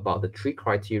talk about the 3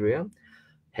 criteria: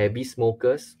 heavy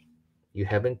smokers, you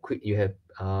haven't quit, you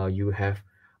have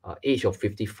age of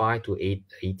 55 to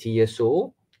 80 years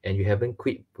old, and you haven't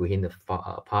quit within the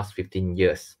past 15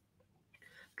 years.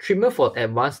 Treatment for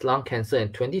advanced lung cancer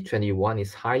in 2021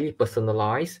 is highly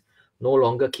personalized. No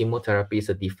longer chemotherapy is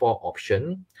a default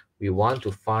option. we want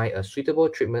to find a suitable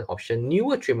treatment option,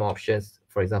 newer treatment options,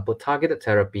 for example, targeted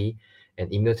therapy and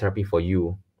immunotherapy for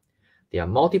you. There are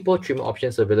multiple treatment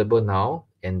options available now,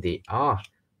 and they are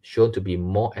shown to be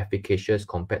more efficacious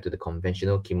compared to the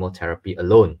conventional chemotherapy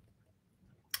alone.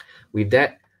 With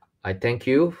that, I thank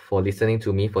you for listening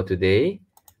to me for today.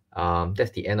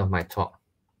 That's the end of my talk.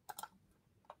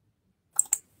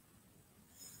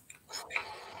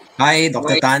 Hi,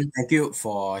 Dr. Tan. Thank you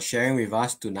for sharing with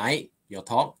us tonight your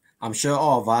talk. I'm sure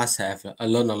all of us have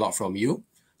learned a lot from you.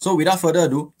 So without further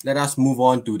ado, let us move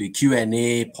on to the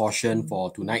Q&A portion for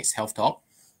tonight's health talk.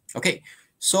 Okay,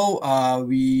 so let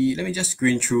me just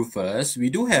screen through first.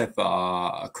 We do have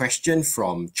a question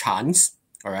from Chance.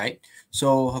 All right.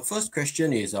 So her first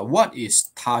question is, what is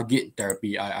target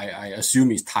therapy? I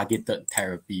assume it's targeted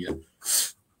therapy.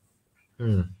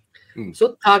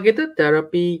 So targeted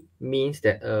therapy means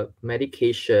that a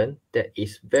medication that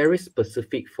is very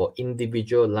specific for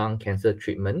individual lung cancer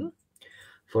treatment.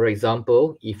 For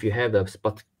example, if you have a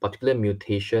particular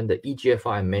mutation, the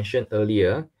EGFR I mentioned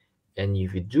earlier, and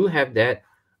if you do have that,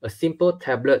 a simple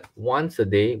tablet once a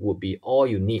day would be all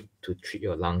you need to treat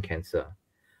your lung cancer.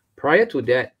 Prior to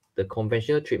that, the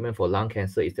conventional treatment for lung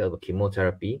cancer is that of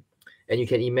chemotherapy, and you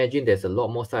can imagine there's a lot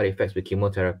more side effects with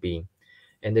chemotherapy.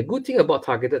 And the good thing about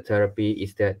targeted therapy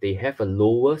is that they have a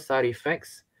lower side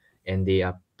effects and they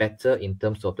are better in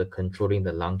terms of the controlling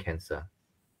the lung cancer.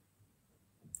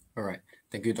 All right.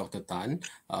 Thank you, Dr. Tan.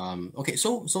 Okay,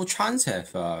 so Chance have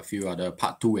a few other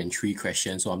part 2 and 3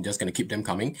 questions, so I'm just going to keep them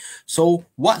coming. So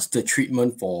what's the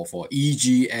treatment for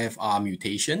EGFR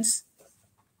mutations?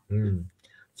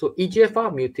 So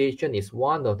EGFR mutation is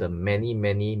one of the many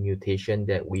mutations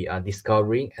that we are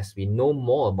discovering as we know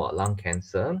more about lung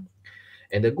cancer.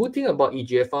 And the good thing about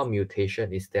EGFR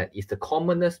mutation is that it's the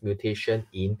commonest mutation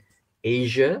in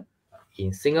Asia,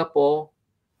 in Singapore,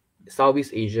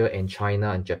 Southeast Asia, and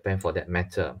China and Japan for that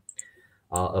matter.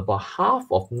 About half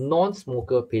of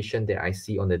non-smoker patients that I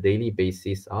see on a daily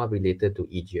basis are related to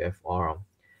EGFR.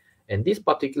 And this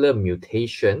particular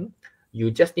mutation,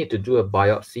 you just need to do a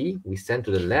biopsy. We send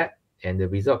to the lab and the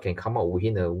result can come out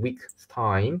within a week's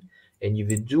time. And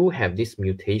if you do have this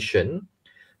mutation,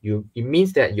 it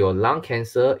means that your lung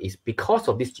cancer is because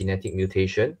of this genetic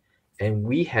mutation, and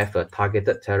we have a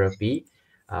targeted therapy,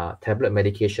 tablet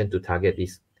medication to target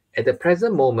this. At the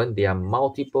present moment, there are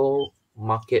multiple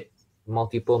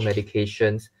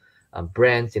medications,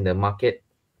 brands in the market,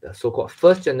 the so-called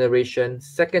first generation,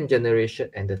 second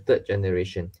generation, and the third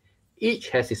generation. Each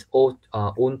has its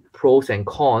own pros and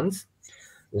cons,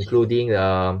 including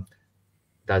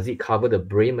does it cover the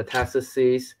brain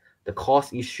metastasis, the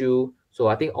cost issue. So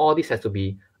I think all this has to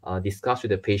be discussed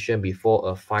with the patient before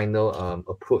a final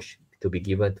approach to be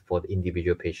given for the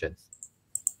individual patients.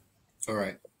 All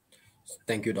right.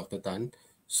 Thank you, Dr. Tan.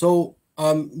 So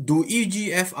do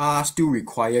EGFR still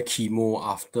require chemo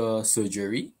after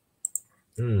surgery?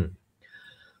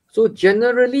 So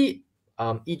generally,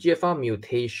 EGFR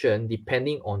mutation,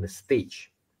 depending on the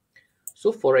stage.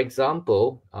 So for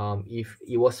example, if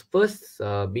it was first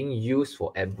being used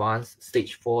for advanced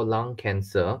stage 4 lung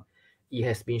cancer, it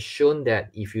has been shown that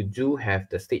if you do have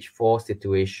the stage 4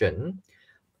 situation,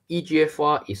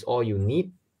 EGFR is all you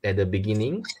need at the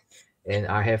beginning. And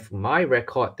I have my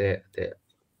record that the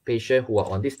patient who are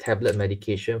on this tablet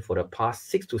medication for the past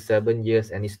 6 to 7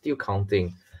 years and is still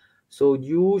counting. So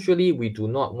usually we do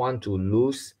not want to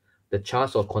lose the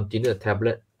chance of continuing the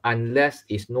tablet unless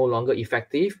it's no longer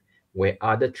effective, where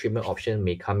other treatment options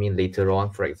may come in later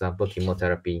on, for example,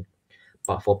 chemotherapy.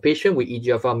 But for patients with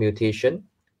EGFR mutation,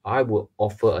 I will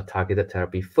offer a targeted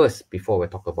therapy first before we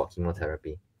talk about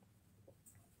chemotherapy.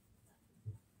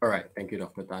 All right. Thank you,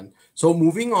 Dr. Tan. So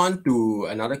moving on to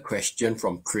another question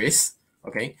from Chris.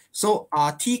 Okay. So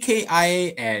are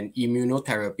TKI and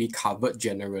immunotherapy covered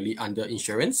generally under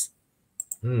insurance?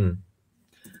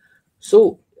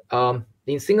 So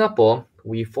in Singapore,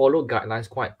 we follow guidelines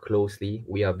quite closely.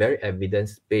 We are very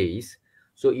evidence-based.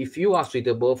 So if you are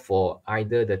suitable for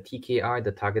either the TKI,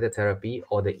 the targeted therapy,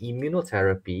 or the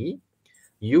immunotherapy,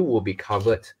 you will be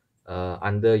covered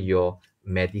under your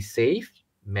MediSave,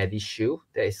 MediShield,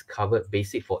 that is covered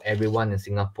basic for everyone in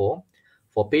Singapore.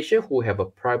 For patients who have a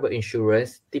private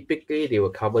insurance, typically they will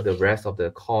cover the rest of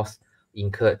the cost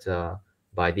incurred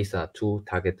by these two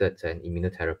targeted and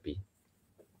immunotherapy.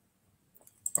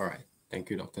 All right. Thank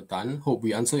you, Dr. Tan. Hope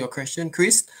we answer your question,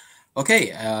 Chris.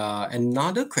 Okay,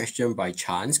 another question by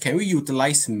Chance. Can we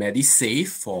utilize MediSave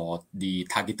for the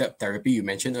targeted therapy you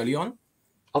mentioned early on?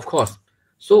 Of course.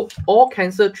 So all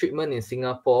cancer treatment in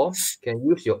Singapore can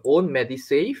use your own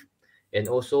MediSave and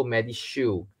also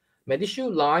MediShield.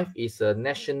 MediShield Life is a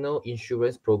national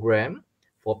insurance program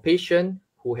For patients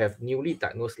who have newly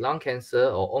diagnosed lung cancer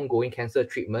or ongoing cancer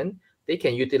treatment, they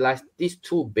can utilize these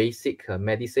two basic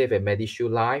MediSave and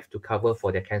MediShield Life to cover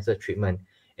for their cancer treatment.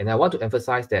 And I want to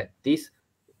emphasize that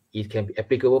it can be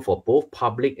applicable for both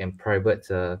public and private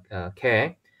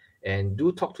care. And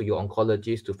do talk to your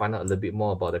oncologist to find out a little bit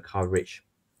more about the coverage.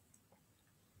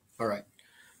 All right.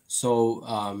 So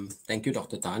thank you,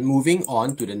 Dr. Tan. Moving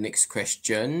on to the next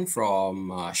question from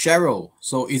Cheryl.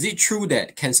 So is it true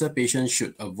that cancer patients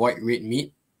should avoid red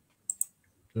meat?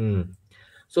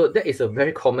 So that is a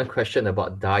very common question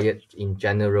about diet in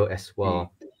general as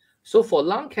well. So for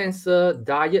lung cancer,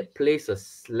 diet plays a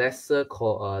lesser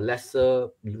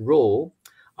role.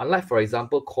 Unlike, for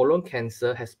example, colon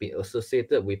cancer has been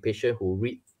associated with patients who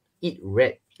eat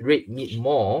red meat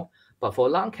more. But for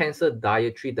lung cancer,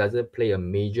 dietary doesn't play a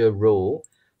major role.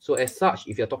 So as such,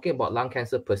 if you're talking about lung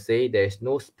cancer per se, there is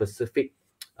no specific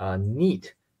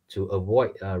need to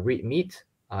avoid red meat.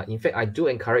 In fact, I do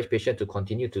encourage patients to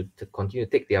continue to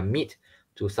take their meat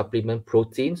to supplement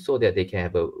protein so that they can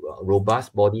have a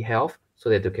robust body health, so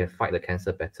that they can fight the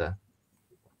cancer better.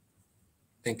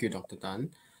 Thank you, Dr.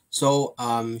 Tan. So,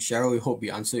 Cheryl, we hope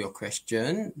we answer your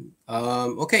question.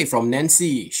 Okay, from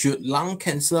Nancy, should lung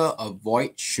cancer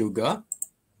avoid sugar?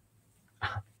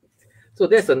 So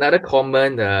there's another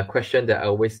common question that I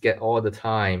always get all the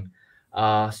time.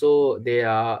 So there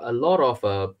are a lot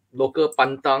of local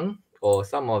pantang or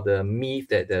some of the myths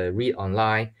that read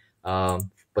online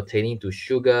pertaining to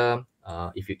sugar.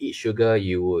 If you eat sugar,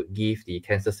 you would give the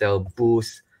cancer cell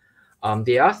boost.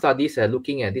 There are studies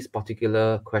looking at this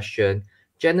particular question.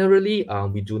 Generally,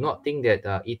 we do not think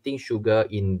that eating sugar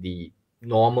in the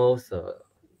normal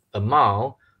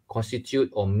amount constitute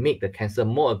or make the cancer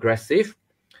more aggressive.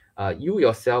 You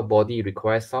yourself body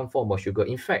requires some form of sugar.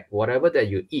 In fact, whatever that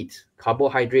you eat,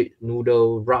 carbohydrate,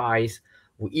 noodle, rice,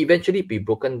 will eventually be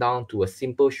broken down to a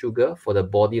simple sugar for the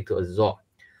body to absorb.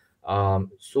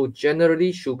 So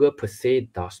generally, sugar per se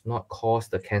does not cause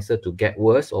the cancer to get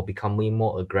worse or becoming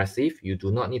more aggressive. You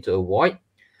do not need to avoid,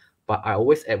 but I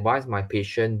always advise my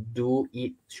patient do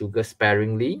eat sugar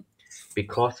sparingly,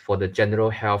 because for the general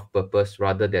health purpose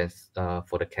rather than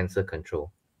for the cancer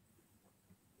control.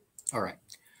 All right.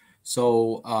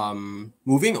 So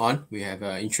moving on, we have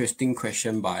an interesting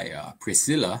question by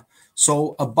Priscilla.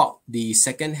 So about the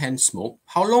secondhand smoke,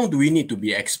 how long do we need to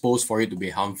be exposed for it to be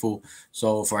harmful?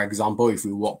 So for example, if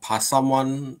we walk past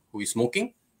someone who is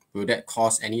smoking, will that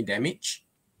cause any damage?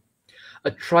 A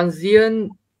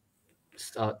transient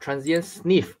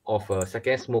sniff of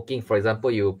second smoking, for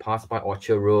example, you pass by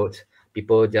Orchard Road,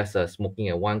 people just smoking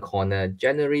at one corner,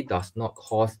 generally does not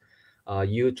cause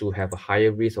you to have a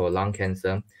higher risk of lung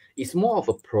cancer. It's more of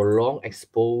a prolonged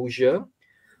exposure.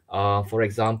 For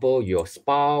example, your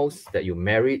spouse that you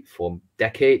married for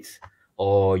decades,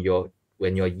 or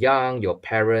when you're young, your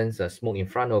parents smoke in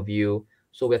front of you.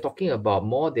 So we're talking about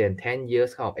more than 10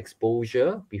 years kind of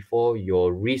exposure before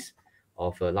your risk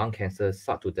of lung cancer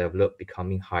start to develop,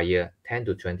 becoming higher, 10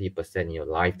 to 20% in your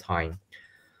lifetime.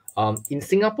 In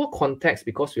Singapore context,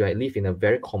 because we live in a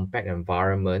very compact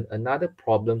environment, another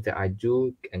problem that I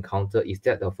do encounter is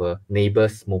that of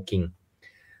neighbors smoking.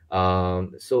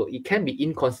 So it can be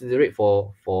inconsiderate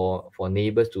for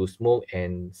neighbors to smoke,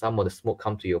 and some of the smoke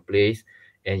come to your place,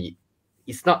 and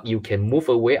it's not you can move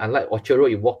away. Unlike Orchard Road,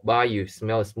 you walk by, you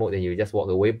smell the smoke, then you just walk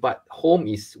away. But home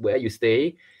is where you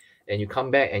stay, and you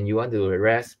come back and you want to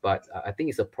rest. But I think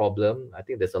it's a problem. I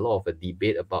think there's a lot of a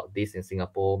debate about this in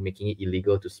Singapore, making it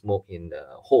illegal to smoke in the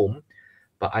home.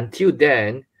 But until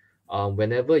then,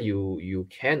 whenever you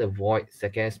can avoid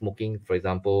second smoking, for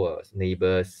example,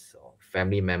 neighbors or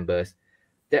family members,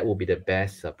 that will be the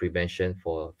best prevention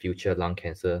for future lung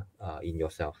cancer in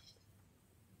yourself.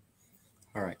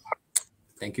 All right.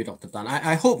 Thank you, Dr. Tan.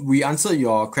 I hope we answered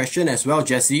your question as well,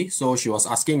 Jessie. So she was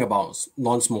asking about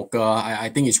non-smoker. I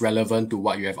think it's relevant to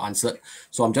what you have answered.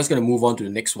 So I'm just going to move on to the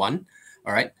next one.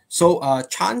 All right. So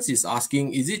Chance is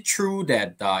asking, is it true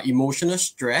that emotional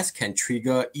stress can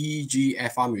trigger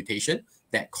EGFR mutation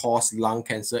that cause lung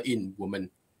cancer in women?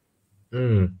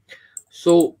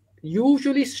 So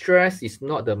usually stress is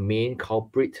not the main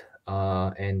culprit,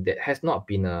 and that has not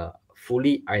been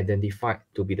fully identified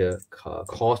to be the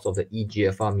cause of the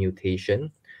EGFR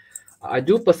mutation. I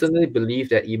do personally believe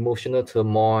that emotional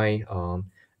turmoil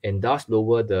and does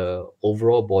lower the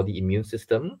overall body immune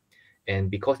system.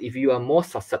 And because if you are more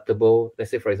susceptible,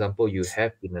 let's say, for example, you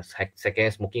have been a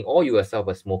second smoking, or you yourself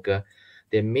a smoker,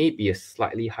 there may be a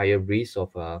slightly higher risk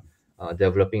of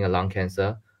developing a lung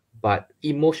cancer. But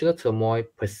emotional turmoil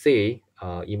per se,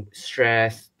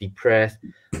 stress, depressed,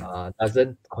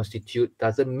 doesn't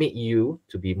make you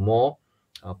to be more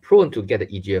prone to get the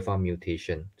EGFR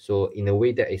mutation. So in a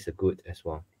way, that is a good as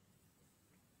well.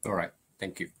 All right,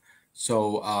 thank you.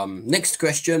 So next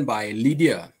question by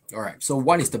Lydia. All right, so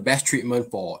what is the best treatment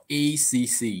for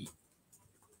ACC?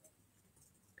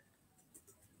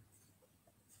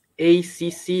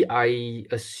 ACC, I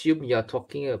assume are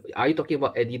you talking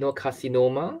about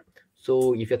adenocarcinoma?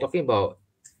 So if you're talking about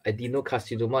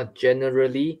adenocarcinoma,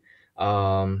 generally,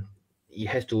 it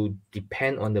has to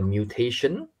depend on the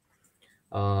mutation.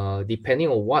 Depending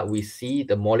on what we see,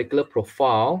 the molecular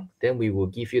profile, then we will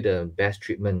give you the best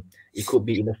treatment. It could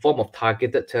be in the form of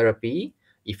targeted therapy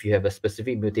if you have a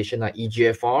specific mutation like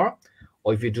EGFR,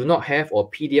 or if you do not have,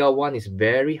 or PDL1 is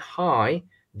very high,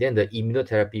 then the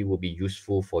immunotherapy will be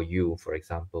useful for you, for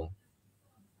example.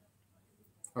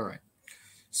 All right.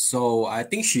 So I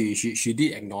think she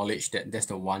did acknowledge that that's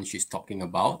the one she's talking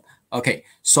about. Okay.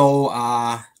 So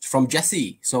from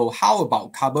Jesse. So how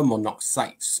about carbon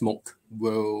monoxide smoke?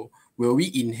 Will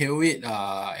we inhale it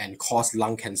and cause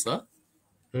lung cancer?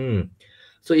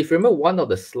 So if you remember one of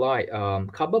the slide,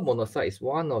 carbon monoxide is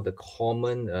one of the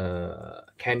common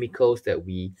chemicals that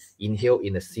we inhale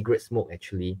in a cigarette smoke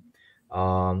actually.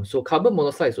 So carbon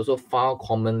monoxide is also found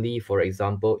commonly, for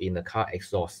example, in the car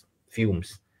exhaust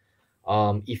fumes.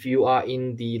 If you are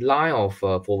in the line of,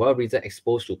 for whatever reason,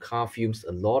 exposed to car fumes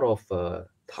a lot of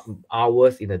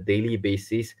hours in a daily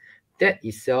basis, that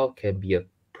itself can be a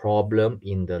problem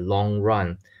in the long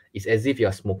run. It's as if you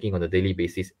are smoking on a daily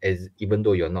basis, even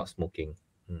though you're not smoking.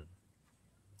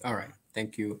 All right,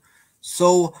 thank you.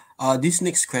 So this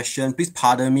next question, please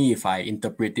pardon me if I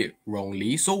interpret it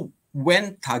wrongly. So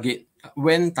when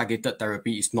targeted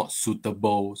therapy is not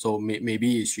suitable, so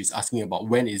maybe she's asking about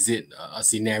when is it a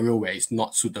scenario where it's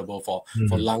not suitable for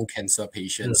lung cancer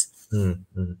patients.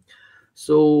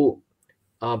 So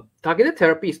targeted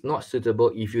therapy is not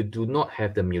suitable if you do not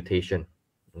have the mutation.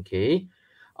 Okay,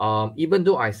 even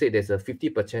though I said there's a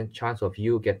 50% chance of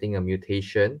you getting a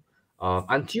mutation,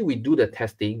 until we do the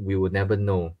testing, we will never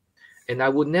know. And I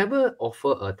would never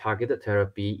offer a targeted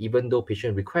therapy, even though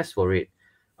patient requests for it,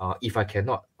 if I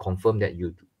cannot confirm that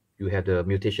you have the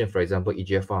mutation, for example,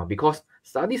 EGFR, because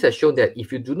studies have shown that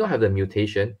if you do not have the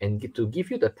mutation and to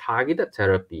give you the targeted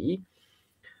therapy,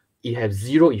 it has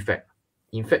zero effect.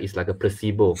 In fact, it's like a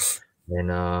placebo,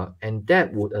 and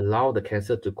that would allow the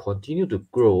cancer to continue to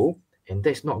grow, and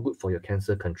that's not good for your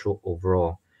cancer control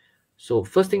overall. So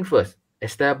first thing first,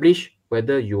 establish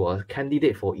whether you are a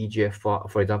candidate for EGFR,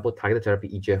 for example, targeted therapy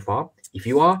EGFR. If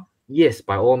you are, yes,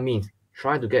 by all means,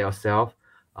 try to get yourself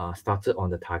started on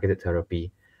the targeted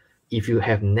therapy. If you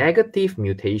have negative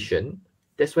mutation,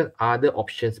 that's when other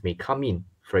options may come in.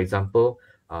 For example,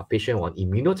 patient on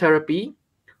immunotherapy,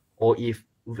 or if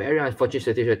very unfortunate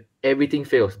situation, everything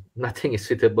fails, nothing is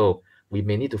suitable, we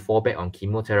may need to fall back on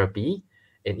chemotherapy.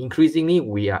 And increasingly,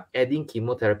 we are adding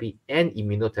chemotherapy and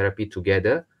immunotherapy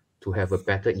together to have a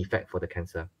better effect for the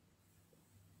cancer.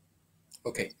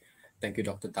 Okay, thank you,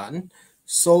 Dr. Tan.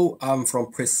 So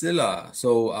from Priscilla,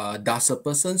 so does a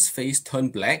person's face turn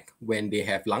black when they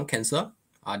have lung cancer?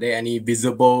 Are there any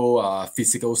visible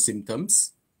physical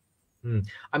symptoms?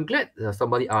 I'm glad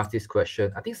somebody asked this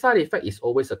question. I think side effect is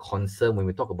always a concern when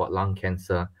we talk about lung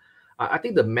cancer. I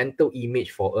think the mental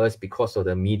image for us, because of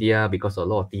the media, because of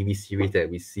a lot of TV series that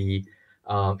we see,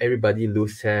 everybody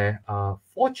lose hair.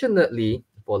 Fortunately,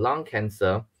 for lung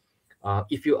cancer,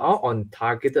 if you are on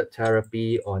targeted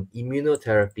therapy, on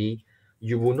immunotherapy,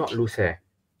 you will not lose hair.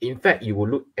 In fact, you will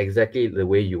look exactly the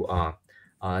way you are.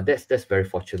 That's very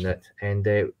fortunate, and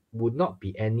there would not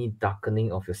be any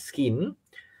darkening of your skin.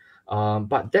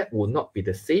 But that would not be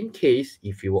the same case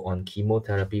if you were on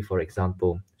chemotherapy, for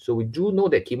example. So we do know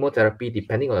that chemotherapy,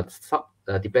 depending on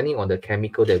the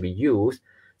chemical that we use,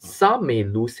 some may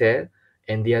lose hair,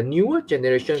 and there are newer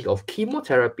generations of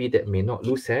chemotherapy that may not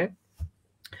lose hair.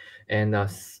 And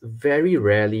very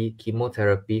rarely,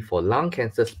 chemotherapy for lung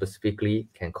cancer specifically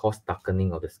can cause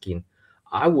darkening of the skin.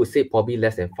 I would say probably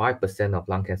less than 5% of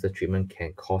lung cancer treatment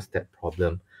can cause that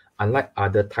problem, unlike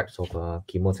other types of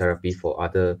chemotherapy for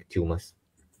other tumors.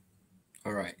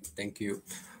 All right, thank you.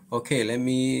 Okay, let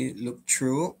me look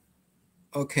through.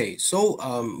 Okay, so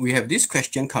we have this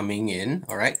question coming in.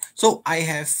 All right, so I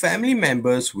have family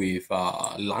members with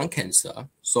lung cancer.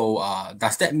 So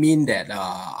does that mean that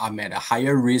I'm at a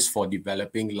higher risk for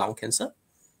developing lung cancer?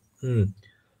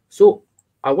 So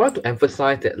I want to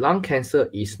emphasize that lung cancer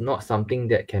is not something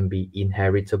that can be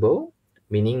inheritable,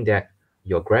 meaning that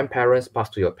your grandparents pass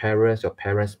to your parents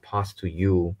pass to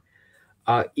you.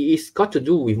 It's got to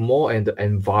do with more and the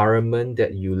environment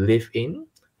that you live in.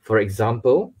 For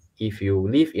example, if you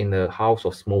live in a house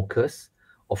of smokers,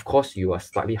 of course, you are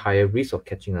slightly higher risk of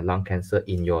catching a lung cancer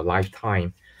in your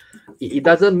lifetime. It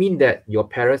doesn't mean that your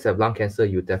parents have lung cancer,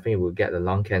 you definitely will get a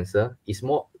lung cancer. It's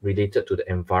more related to the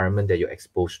environment that you're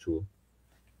exposed to.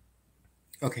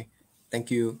 Okay, thank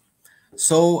you.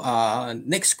 So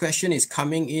next question is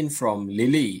coming in from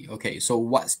Lily. Okay, so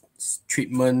what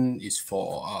treatment is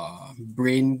for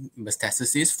brain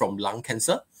metastasis from lung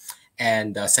cancer?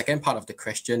 And the second part of the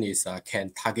question is,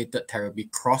 can targeted therapy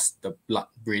cross the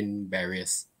blood-brain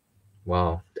barriers?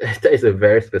 Wow, that is a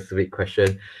very specific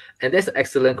question. And that's an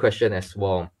excellent question as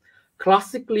well.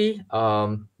 Classically,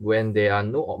 when there are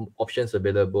no options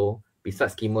available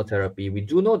besides chemotherapy, we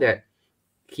do know that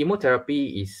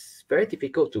chemotherapy is very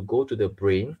difficult to go to the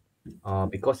brain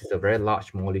because it's a very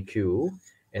large molecule.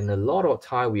 And a lot of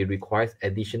time we require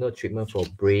additional treatment for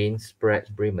brain spread,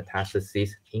 brain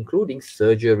metastasis, including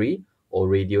surgery or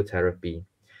radiotherapy.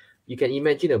 You can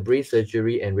imagine a brain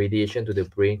surgery and radiation to the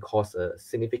brain cause a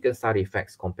significant side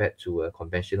effects compared to a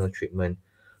conventional treatment.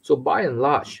 So by and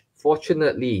large,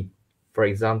 fortunately, for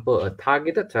example, a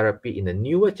targeted therapy in the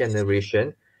newer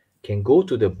generation can go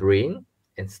to the brain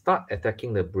and start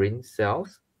attacking the brain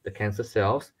cells, the cancer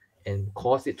cells, and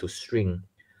cause it to shrink.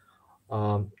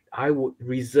 I would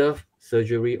reserve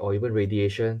surgery or even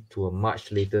radiation to a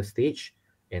much later stage,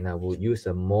 and I would use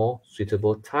a more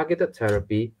suitable targeted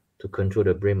therapy to control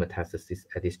the brain metastasis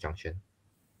at this junction.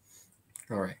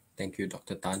 All right, thank you,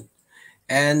 Dr. Tan.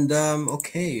 And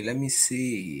okay, let me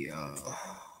see.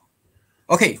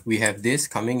 Okay, we have this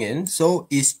coming in. So,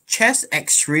 is chest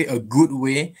X-ray a good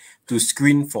way to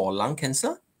screen for lung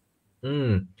cancer?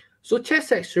 So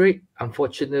chest X-ray,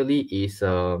 unfortunately, is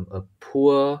a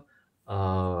poor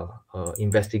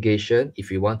investigation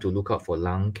if you want to look out for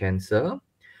lung cancer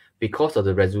because of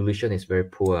the resolution is very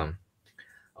poor.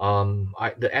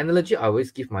 The analogy I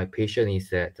always give my patient is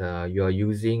that you are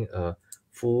using a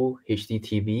full HD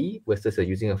TV versus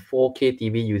using a 4K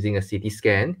TV using a CT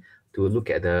scan to look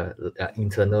at the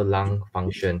internal lung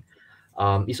function.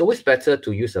 It's always better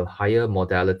to use a higher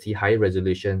modality, higher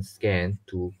resolution scan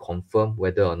to confirm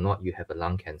whether or not you have a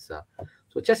lung cancer.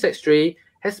 So chest X-ray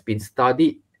has been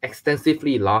studied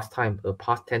extensively last time,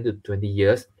 past 10 to 20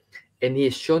 years, and it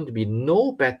is shown to be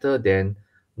no better than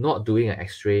not doing an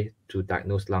X-ray to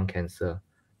diagnose lung cancer.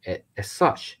 As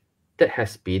such, that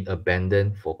has been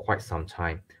abandoned for quite some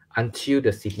time until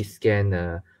the CT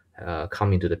scan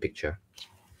come into the picture.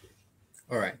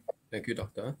 All right, thank you,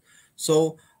 doctor.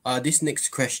 So this next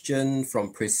question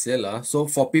from Priscilla. So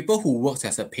for people who works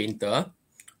as a painter,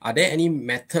 are there any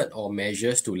method or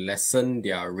measures to lessen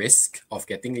their risk of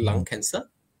getting lung cancer?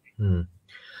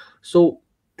 So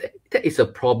that is a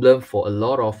problem for a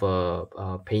lot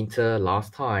of painter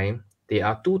last time. There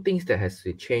are two things that has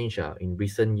changed in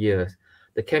recent years.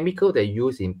 The chemical they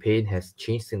use in paint has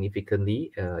changed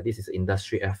significantly. This is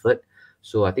industry effort.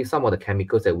 So I think some of the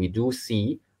chemicals that we do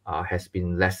see has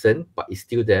been lessened, but it's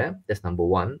still there. That's number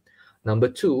one. Number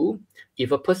two,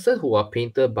 if a person who are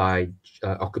painter by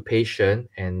occupation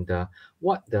and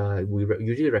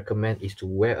usually recommend is to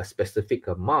wear a specific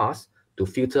mask to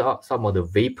filter out some of the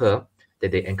vapor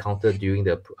that they encounter during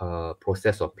the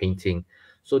process of painting.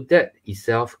 So that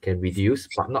itself can reduce,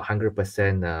 but not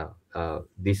 100%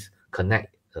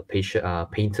 disconnect the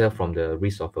painter from the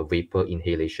risk of a vapor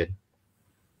inhalation.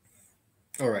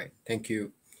 All right, thank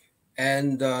you.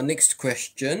 And next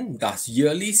question, does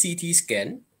yearly CT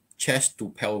scan, chest to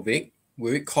pelvic,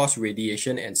 will it cause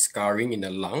radiation and scarring in the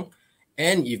lung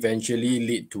and eventually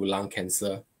lead to lung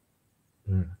cancer?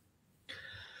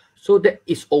 So that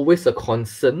is always a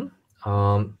concern.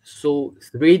 So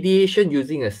radiation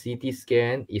using a CT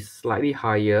scan is slightly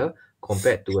higher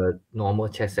compared to a normal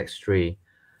chest X-ray.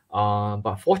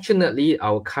 But fortunately,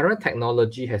 our current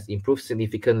technology has improved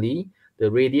significantly. The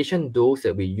radiation dose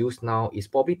that we use now is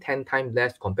probably 10 times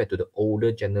less compared to the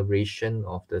older generation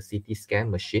of the CT scan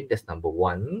machine. That's number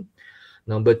one.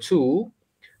 Number two,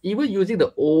 even using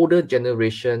the older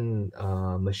generation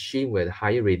machine with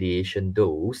higher radiation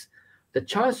dose, the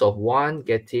chance of one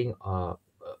getting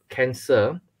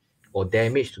cancer or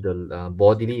damage to the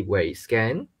body where it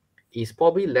scanned is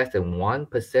probably less than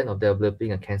 1% of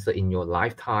developing a cancer in your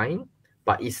lifetime,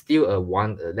 but it's still a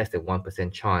less than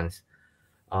 1% chance.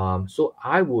 So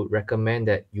I would recommend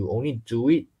that you only do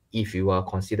it if you are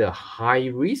considered a high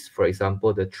risk. For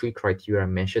example, the three criteria I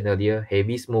mentioned earlier: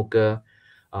 heavy smoker,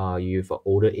 you have an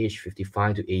older age,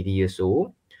 55 to 80 years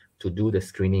old, to do the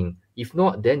screening. If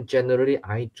not, then generally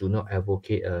I do not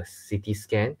advocate a CT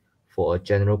scan for a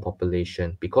general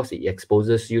population because it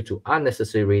exposes you to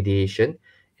unnecessary radiation,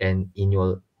 and in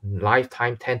your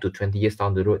lifetime, 10 to 20 years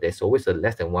down the road, there's always a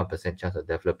less than 1% chance of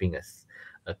developing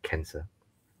a cancer.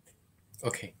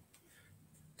 Okay.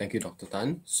 Thank you, Dr.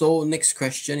 Tan. So next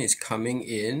question is coming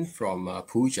in from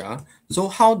Pooja. So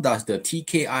how does the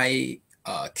TKI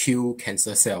kill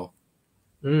cancer cell?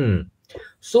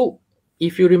 So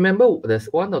if you remember, there's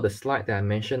one of the slide that I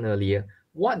mentioned earlier,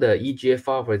 what the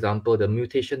EGFR, for example, the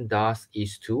mutation does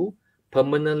is to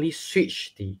permanently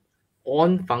switch the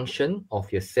on function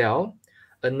of your cell.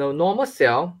 A normal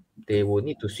cell, they will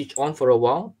need to switch on for a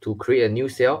while to create a new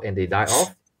cell and they die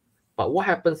off. But what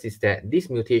happens is that this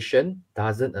mutation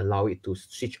doesn't allow it to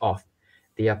switch off.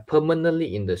 They are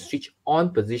permanently in the switch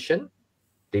on position.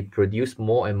 They produce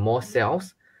more and more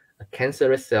cells, a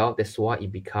cancerous cell. That's why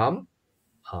it becomes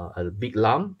a big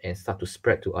lump and start to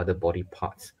spread to other body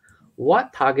parts.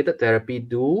 What targeted therapy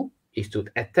do is to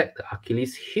attack the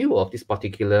Achilles heel of this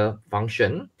particular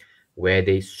function, where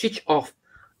they switch off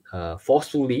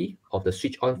forcefully of the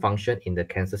switch on function in the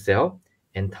cancer cell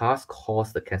and thus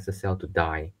cause the cancer cell to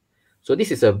die. So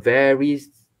this is a very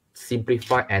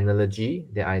simplified analogy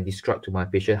that I describe to my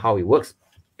patient how it works.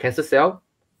 Cancer cell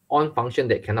on function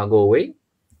that cannot go away,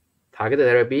 targeted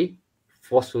therapy,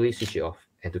 forcefully switch it off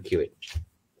and to kill it.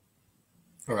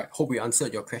 All right, hope we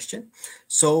answered your question.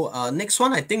 So next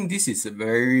one, I think this is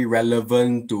very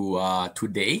relevant to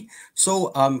today.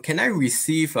 So can I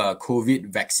receive a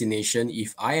COVID vaccination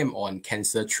if I am on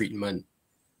cancer treatment?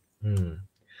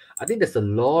 I think there's a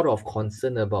lot of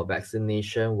concern about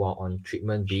vaccination while on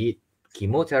treatment, be it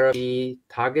chemotherapy,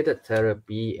 targeted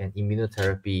therapy, and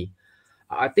immunotherapy.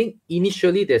 I think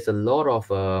initially there's a lot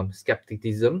of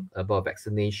skepticism about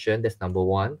vaccination. That's number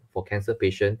one for cancer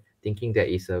patient, thinking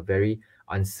that it's a very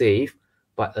unsafe.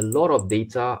 But a lot of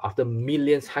data after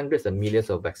millions, hundreds of millions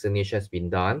of vaccination has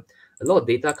been done. A lot of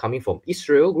data coming from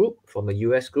Israel group, from the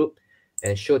US group,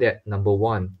 and show that number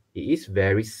one, it is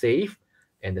very safe,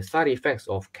 and the side effects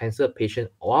of cancer patient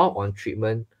while on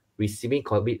treatment receiving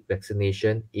COVID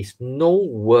vaccination is no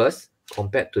worse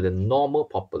compared to the normal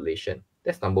population.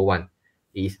 That's number one.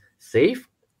 Is safe,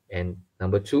 and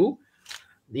number two,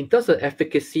 in terms of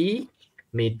efficacy,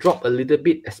 may drop a little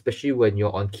bit, especially when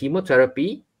you're on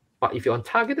chemotherapy. But if you're on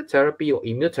targeted therapy or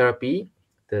immunotherapy,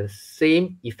 the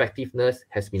same effectiveness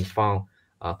has been found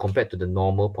compared to the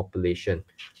normal population.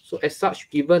 So as such,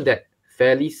 given that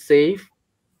fairly safe,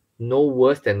 no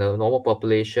worse than the normal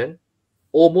population,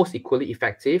 almost equally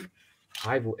effective,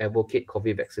 I would advocate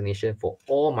COVID vaccination for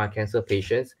all my cancer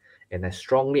patients, and I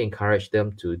strongly encourage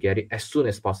them to get it as soon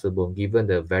as possible, given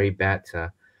the very bad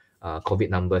COVID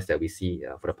numbers that we see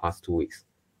for the past 2 weeks.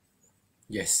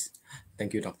 Yes,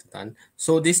 thank you, Dr. Tan.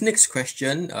 So this next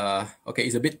question, okay,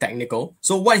 is a bit technical.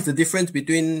 So what is the difference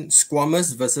between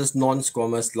squamous versus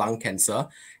non-squamous lung cancer,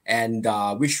 and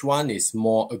which one is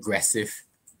more aggressive?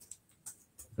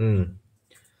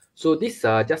 So these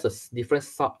are just a different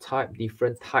subtype,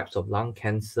 different types of lung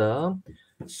cancer.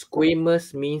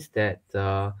 Squamous means that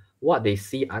what they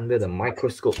see under the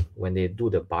microscope when they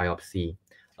do the biopsy.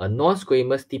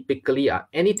 Non-squamous typically are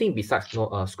anything besides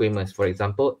squamous, for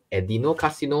example,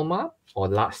 adenocarcinoma or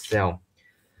large cell.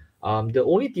 The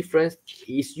only difference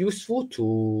is useful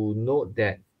to note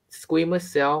that squamous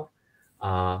cell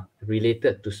are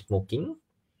related to smoking,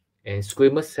 and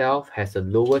squamous cell has a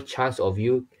lower chance of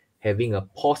you having a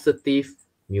positive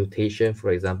mutation,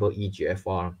 for example,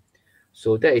 EGFR.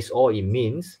 So that is all it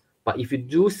means. But if you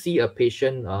do see a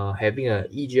patient having an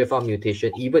EGFR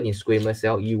mutation, even in squamous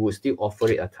cell, you would still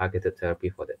offer it a targeted therapy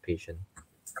for that patient.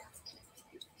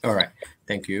 All right,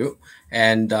 thank you.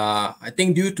 And I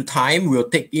think due to time, we'll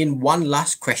take in one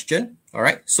last question. All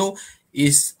right, so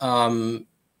is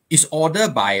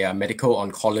ordered by medical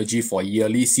oncology for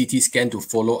yearly CT scan to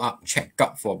follow up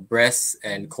checkup for breast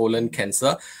and colon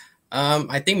cancer?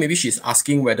 I think maybe she's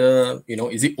asking whether,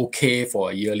 is it okay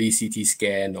for a yearly CT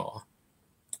scan, or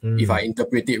if I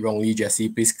interpret it wrongly, Jesse,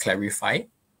 please clarify.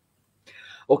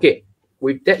 Okay,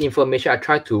 with that information, I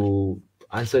try to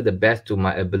answer the best to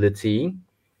my ability.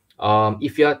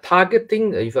 If you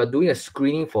are doing a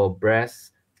screening for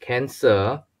breast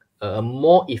cancer, a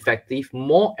more effective,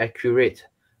 more accurate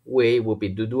way would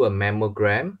be to do a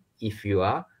mammogram if you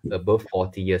are above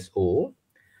 40 years old.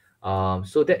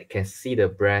 So that can see the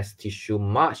breast tissue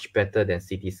much better than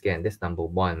CT scan. That's number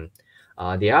one.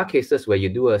 There are cases where you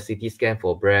do a CT scan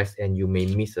for breast and you may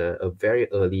miss a very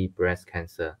early breast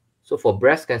cancer. So for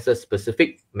breast cancer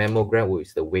specific, mammogram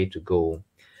is the way to go.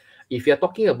 If you're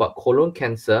talking about colon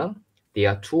cancer, there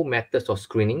are two methods of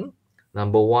screening.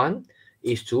 Number one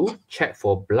is to check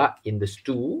for blood in the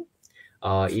stool.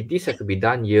 This has to be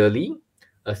done yearly.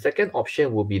 A second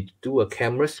option will be to do a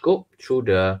camera scope through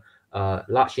the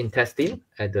large intestine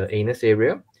at the anus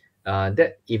area.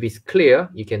 That if it's clear,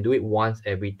 you can do it once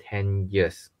every 10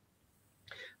 years.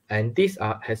 And this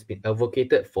has been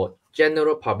advocated for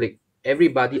general public.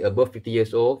 Everybody above 50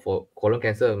 years old for colon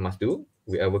cancer must do.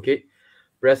 We advocate.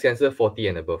 Breast cancer 40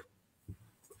 and above.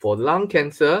 For lung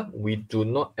cancer, we do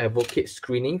not advocate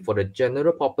screening for the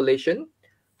general population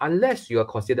unless you are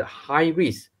considered high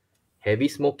risk, heavy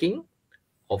smoking,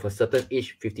 of a certain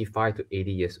age, 55 to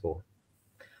 80 years old.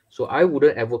 So I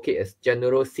wouldn't advocate a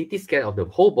general CT scan of the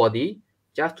whole body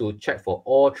just to check for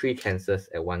all 3 cancers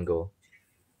at one go.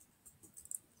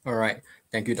 All right.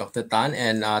 Thank you, Dr. Tan.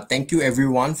 And thank you,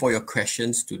 everyone, for your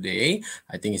questions today.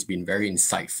 I think it's been very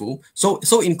insightful.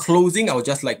 So in closing, I would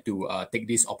just like to take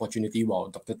this opportunity while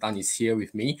Dr. Tan is here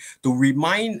with me to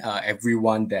remind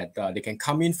everyone that they can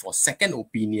come in for second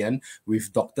opinion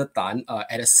with Dr. Tan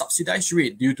at a subsidized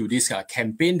rate due to this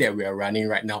campaign that we are running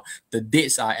right now. The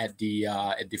dates are at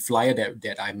the flyer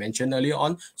that I mentioned earlier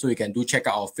on. So you can do check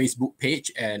out our Facebook page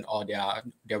and or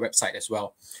their website as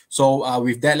well. So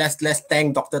with that, let's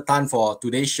thank Dr. Tan for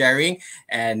today's sharing,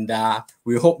 and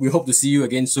we hope to see you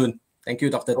again soon. Thank you,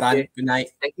 Dr. Tan. Good night.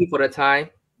 Thank you for the time.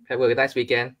 Have a nice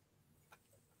weekend.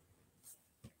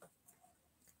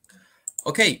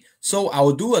 Okay, so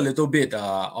I'll do a little bit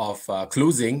of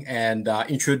closing and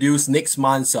introduce next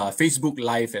month's Facebook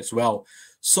Live as well.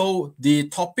 So the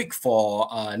topic for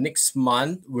next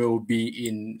month will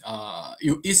be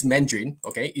is Mandarin.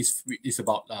 Okay, it's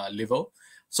about liver.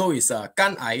 So it's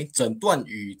肝癌诊断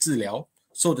与治疗.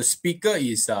 So the speaker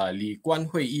is Li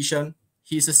Guanhui 医生.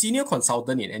 He's a senior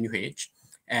consultant in NUH.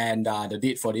 And the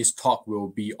date for this talk will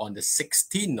be on the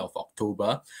 16th of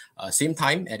October, same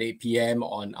time at 8 p.m.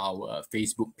 on our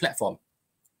Facebook platform.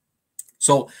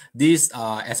 So this,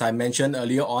 as I mentioned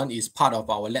earlier on, is part of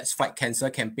our Let's Fight Cancer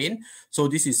campaign. So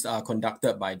this is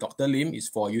conducted by Dr. Lim. It's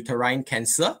for uterine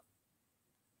cancer.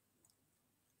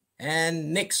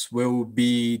 And next will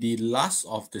be the last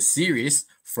of the series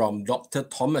from Dr.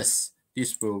 Thomas.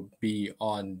 This will be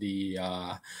on the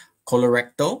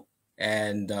colorectal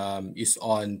and is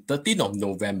on 13th of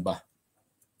November.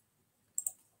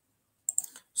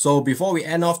 So before we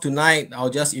end off tonight, I'll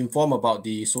just inform about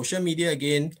the social media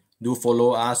again. Do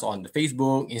follow us on the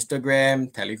Facebook,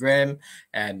 Instagram, Telegram,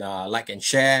 and like and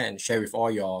share with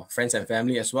all your friends and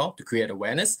family as well to create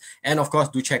awareness. And of course,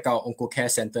 do check out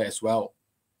OncoCare Center as well.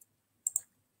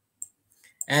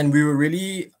 And we will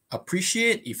really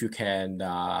appreciate if you can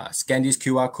scan this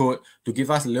QR code to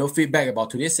give us a little feedback about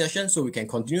today's session so we can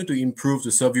continue to improve to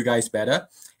serve you guys better.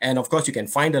 And of course, you can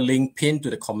find the link pinned to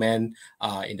the comment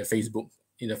in the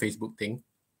Facebook thing.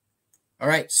 All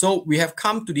right, so we have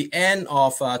come to the end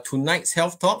of tonight's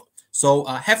Health Talk. So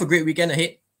have a great weekend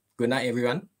ahead. Good night,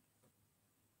 everyone.